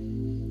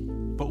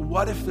 But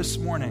what if this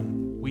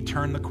morning we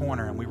turn the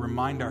corner and we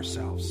remind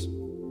ourselves,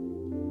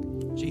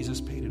 Jesus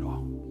paid it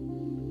all.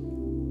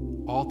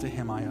 All to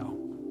him I owe.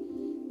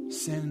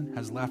 Sin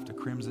has left a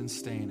crimson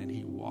stain and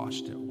he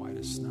washed it white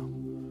as snow.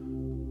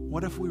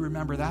 What if we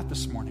remember that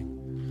this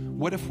morning?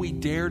 What if we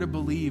dare to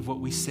believe what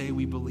we say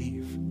we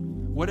believe?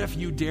 What if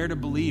you dare to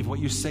believe what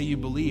you say you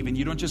believe and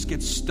you don't just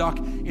get stuck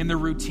in the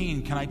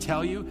routine? Can I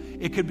tell you?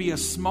 It could be a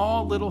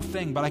small little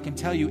thing, but I can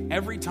tell you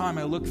every time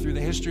I look through the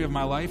history of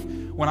my life,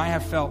 when I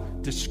have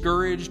felt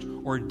discouraged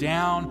or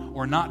down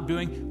or not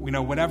doing,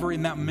 whatever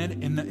in that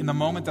in the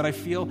moment that I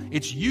feel,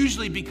 it's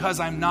usually because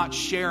I'm not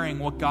sharing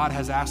what God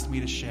has asked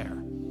me to share.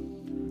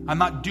 I'm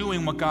not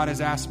doing what God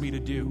has asked me to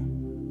do.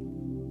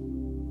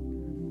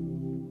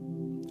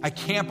 I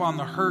camp on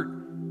the hurt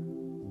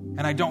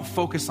and I don't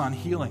focus on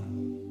healing.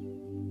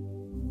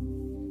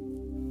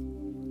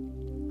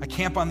 I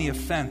camp on the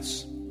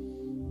offense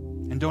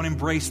and don't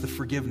embrace the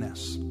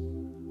forgiveness.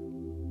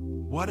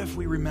 What if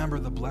we remember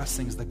the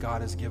blessings that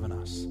God has given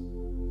us?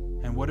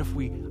 And what if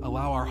we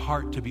allow our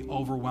heart to be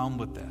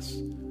overwhelmed with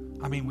this?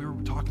 I mean, we were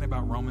talking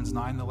about Romans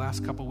 9 the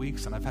last couple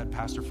weeks, and I've had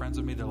pastor friends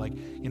with me. They're like,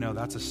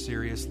 that's a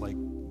serious,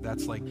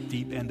 that's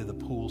deep end of the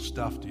pool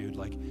stuff, dude.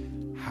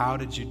 How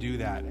did you do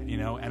that?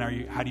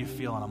 And how do you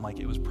feel? And I'm like,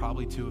 it was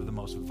probably 2 of the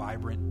most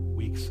vibrant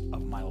weeks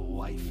of my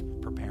life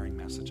preparing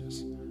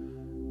messages,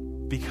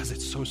 because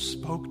it so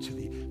spoke to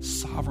the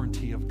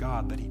sovereignty of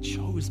God that he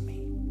chose me.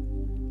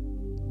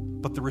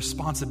 But the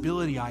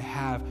responsibility I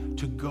have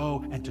to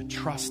go and to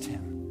trust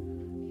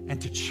him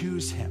and to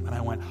choose him. And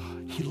I went,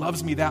 he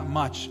loves me that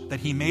much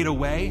that he made a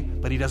way,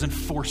 but he doesn't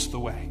force the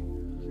way.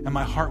 And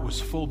my heart was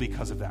full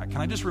because of that.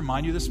 Can I just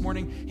remind you this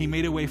morning, he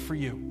made a way for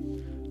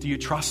you. Do you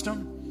trust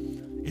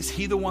him? Is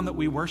he the one that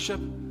we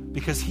worship?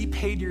 Because he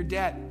paid your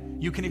debt,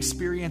 you can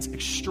experience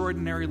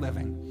extraordinary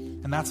living.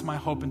 And that's my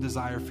hope and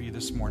desire for you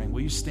this morning.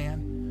 Will you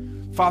stand?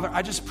 Father,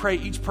 I just pray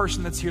each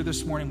person that's here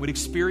this morning would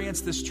experience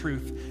this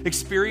truth,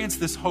 experience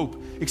this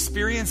hope,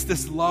 experience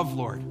this love,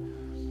 Lord.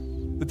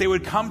 That they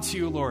would come to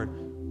you, Lord,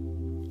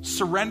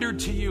 surrendered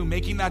to you,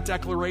 making that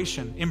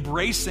declaration,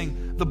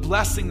 embracing the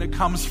blessing that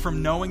comes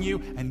from knowing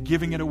you and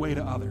giving it away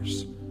to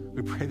others.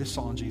 We pray this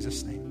all in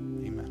Jesus' name.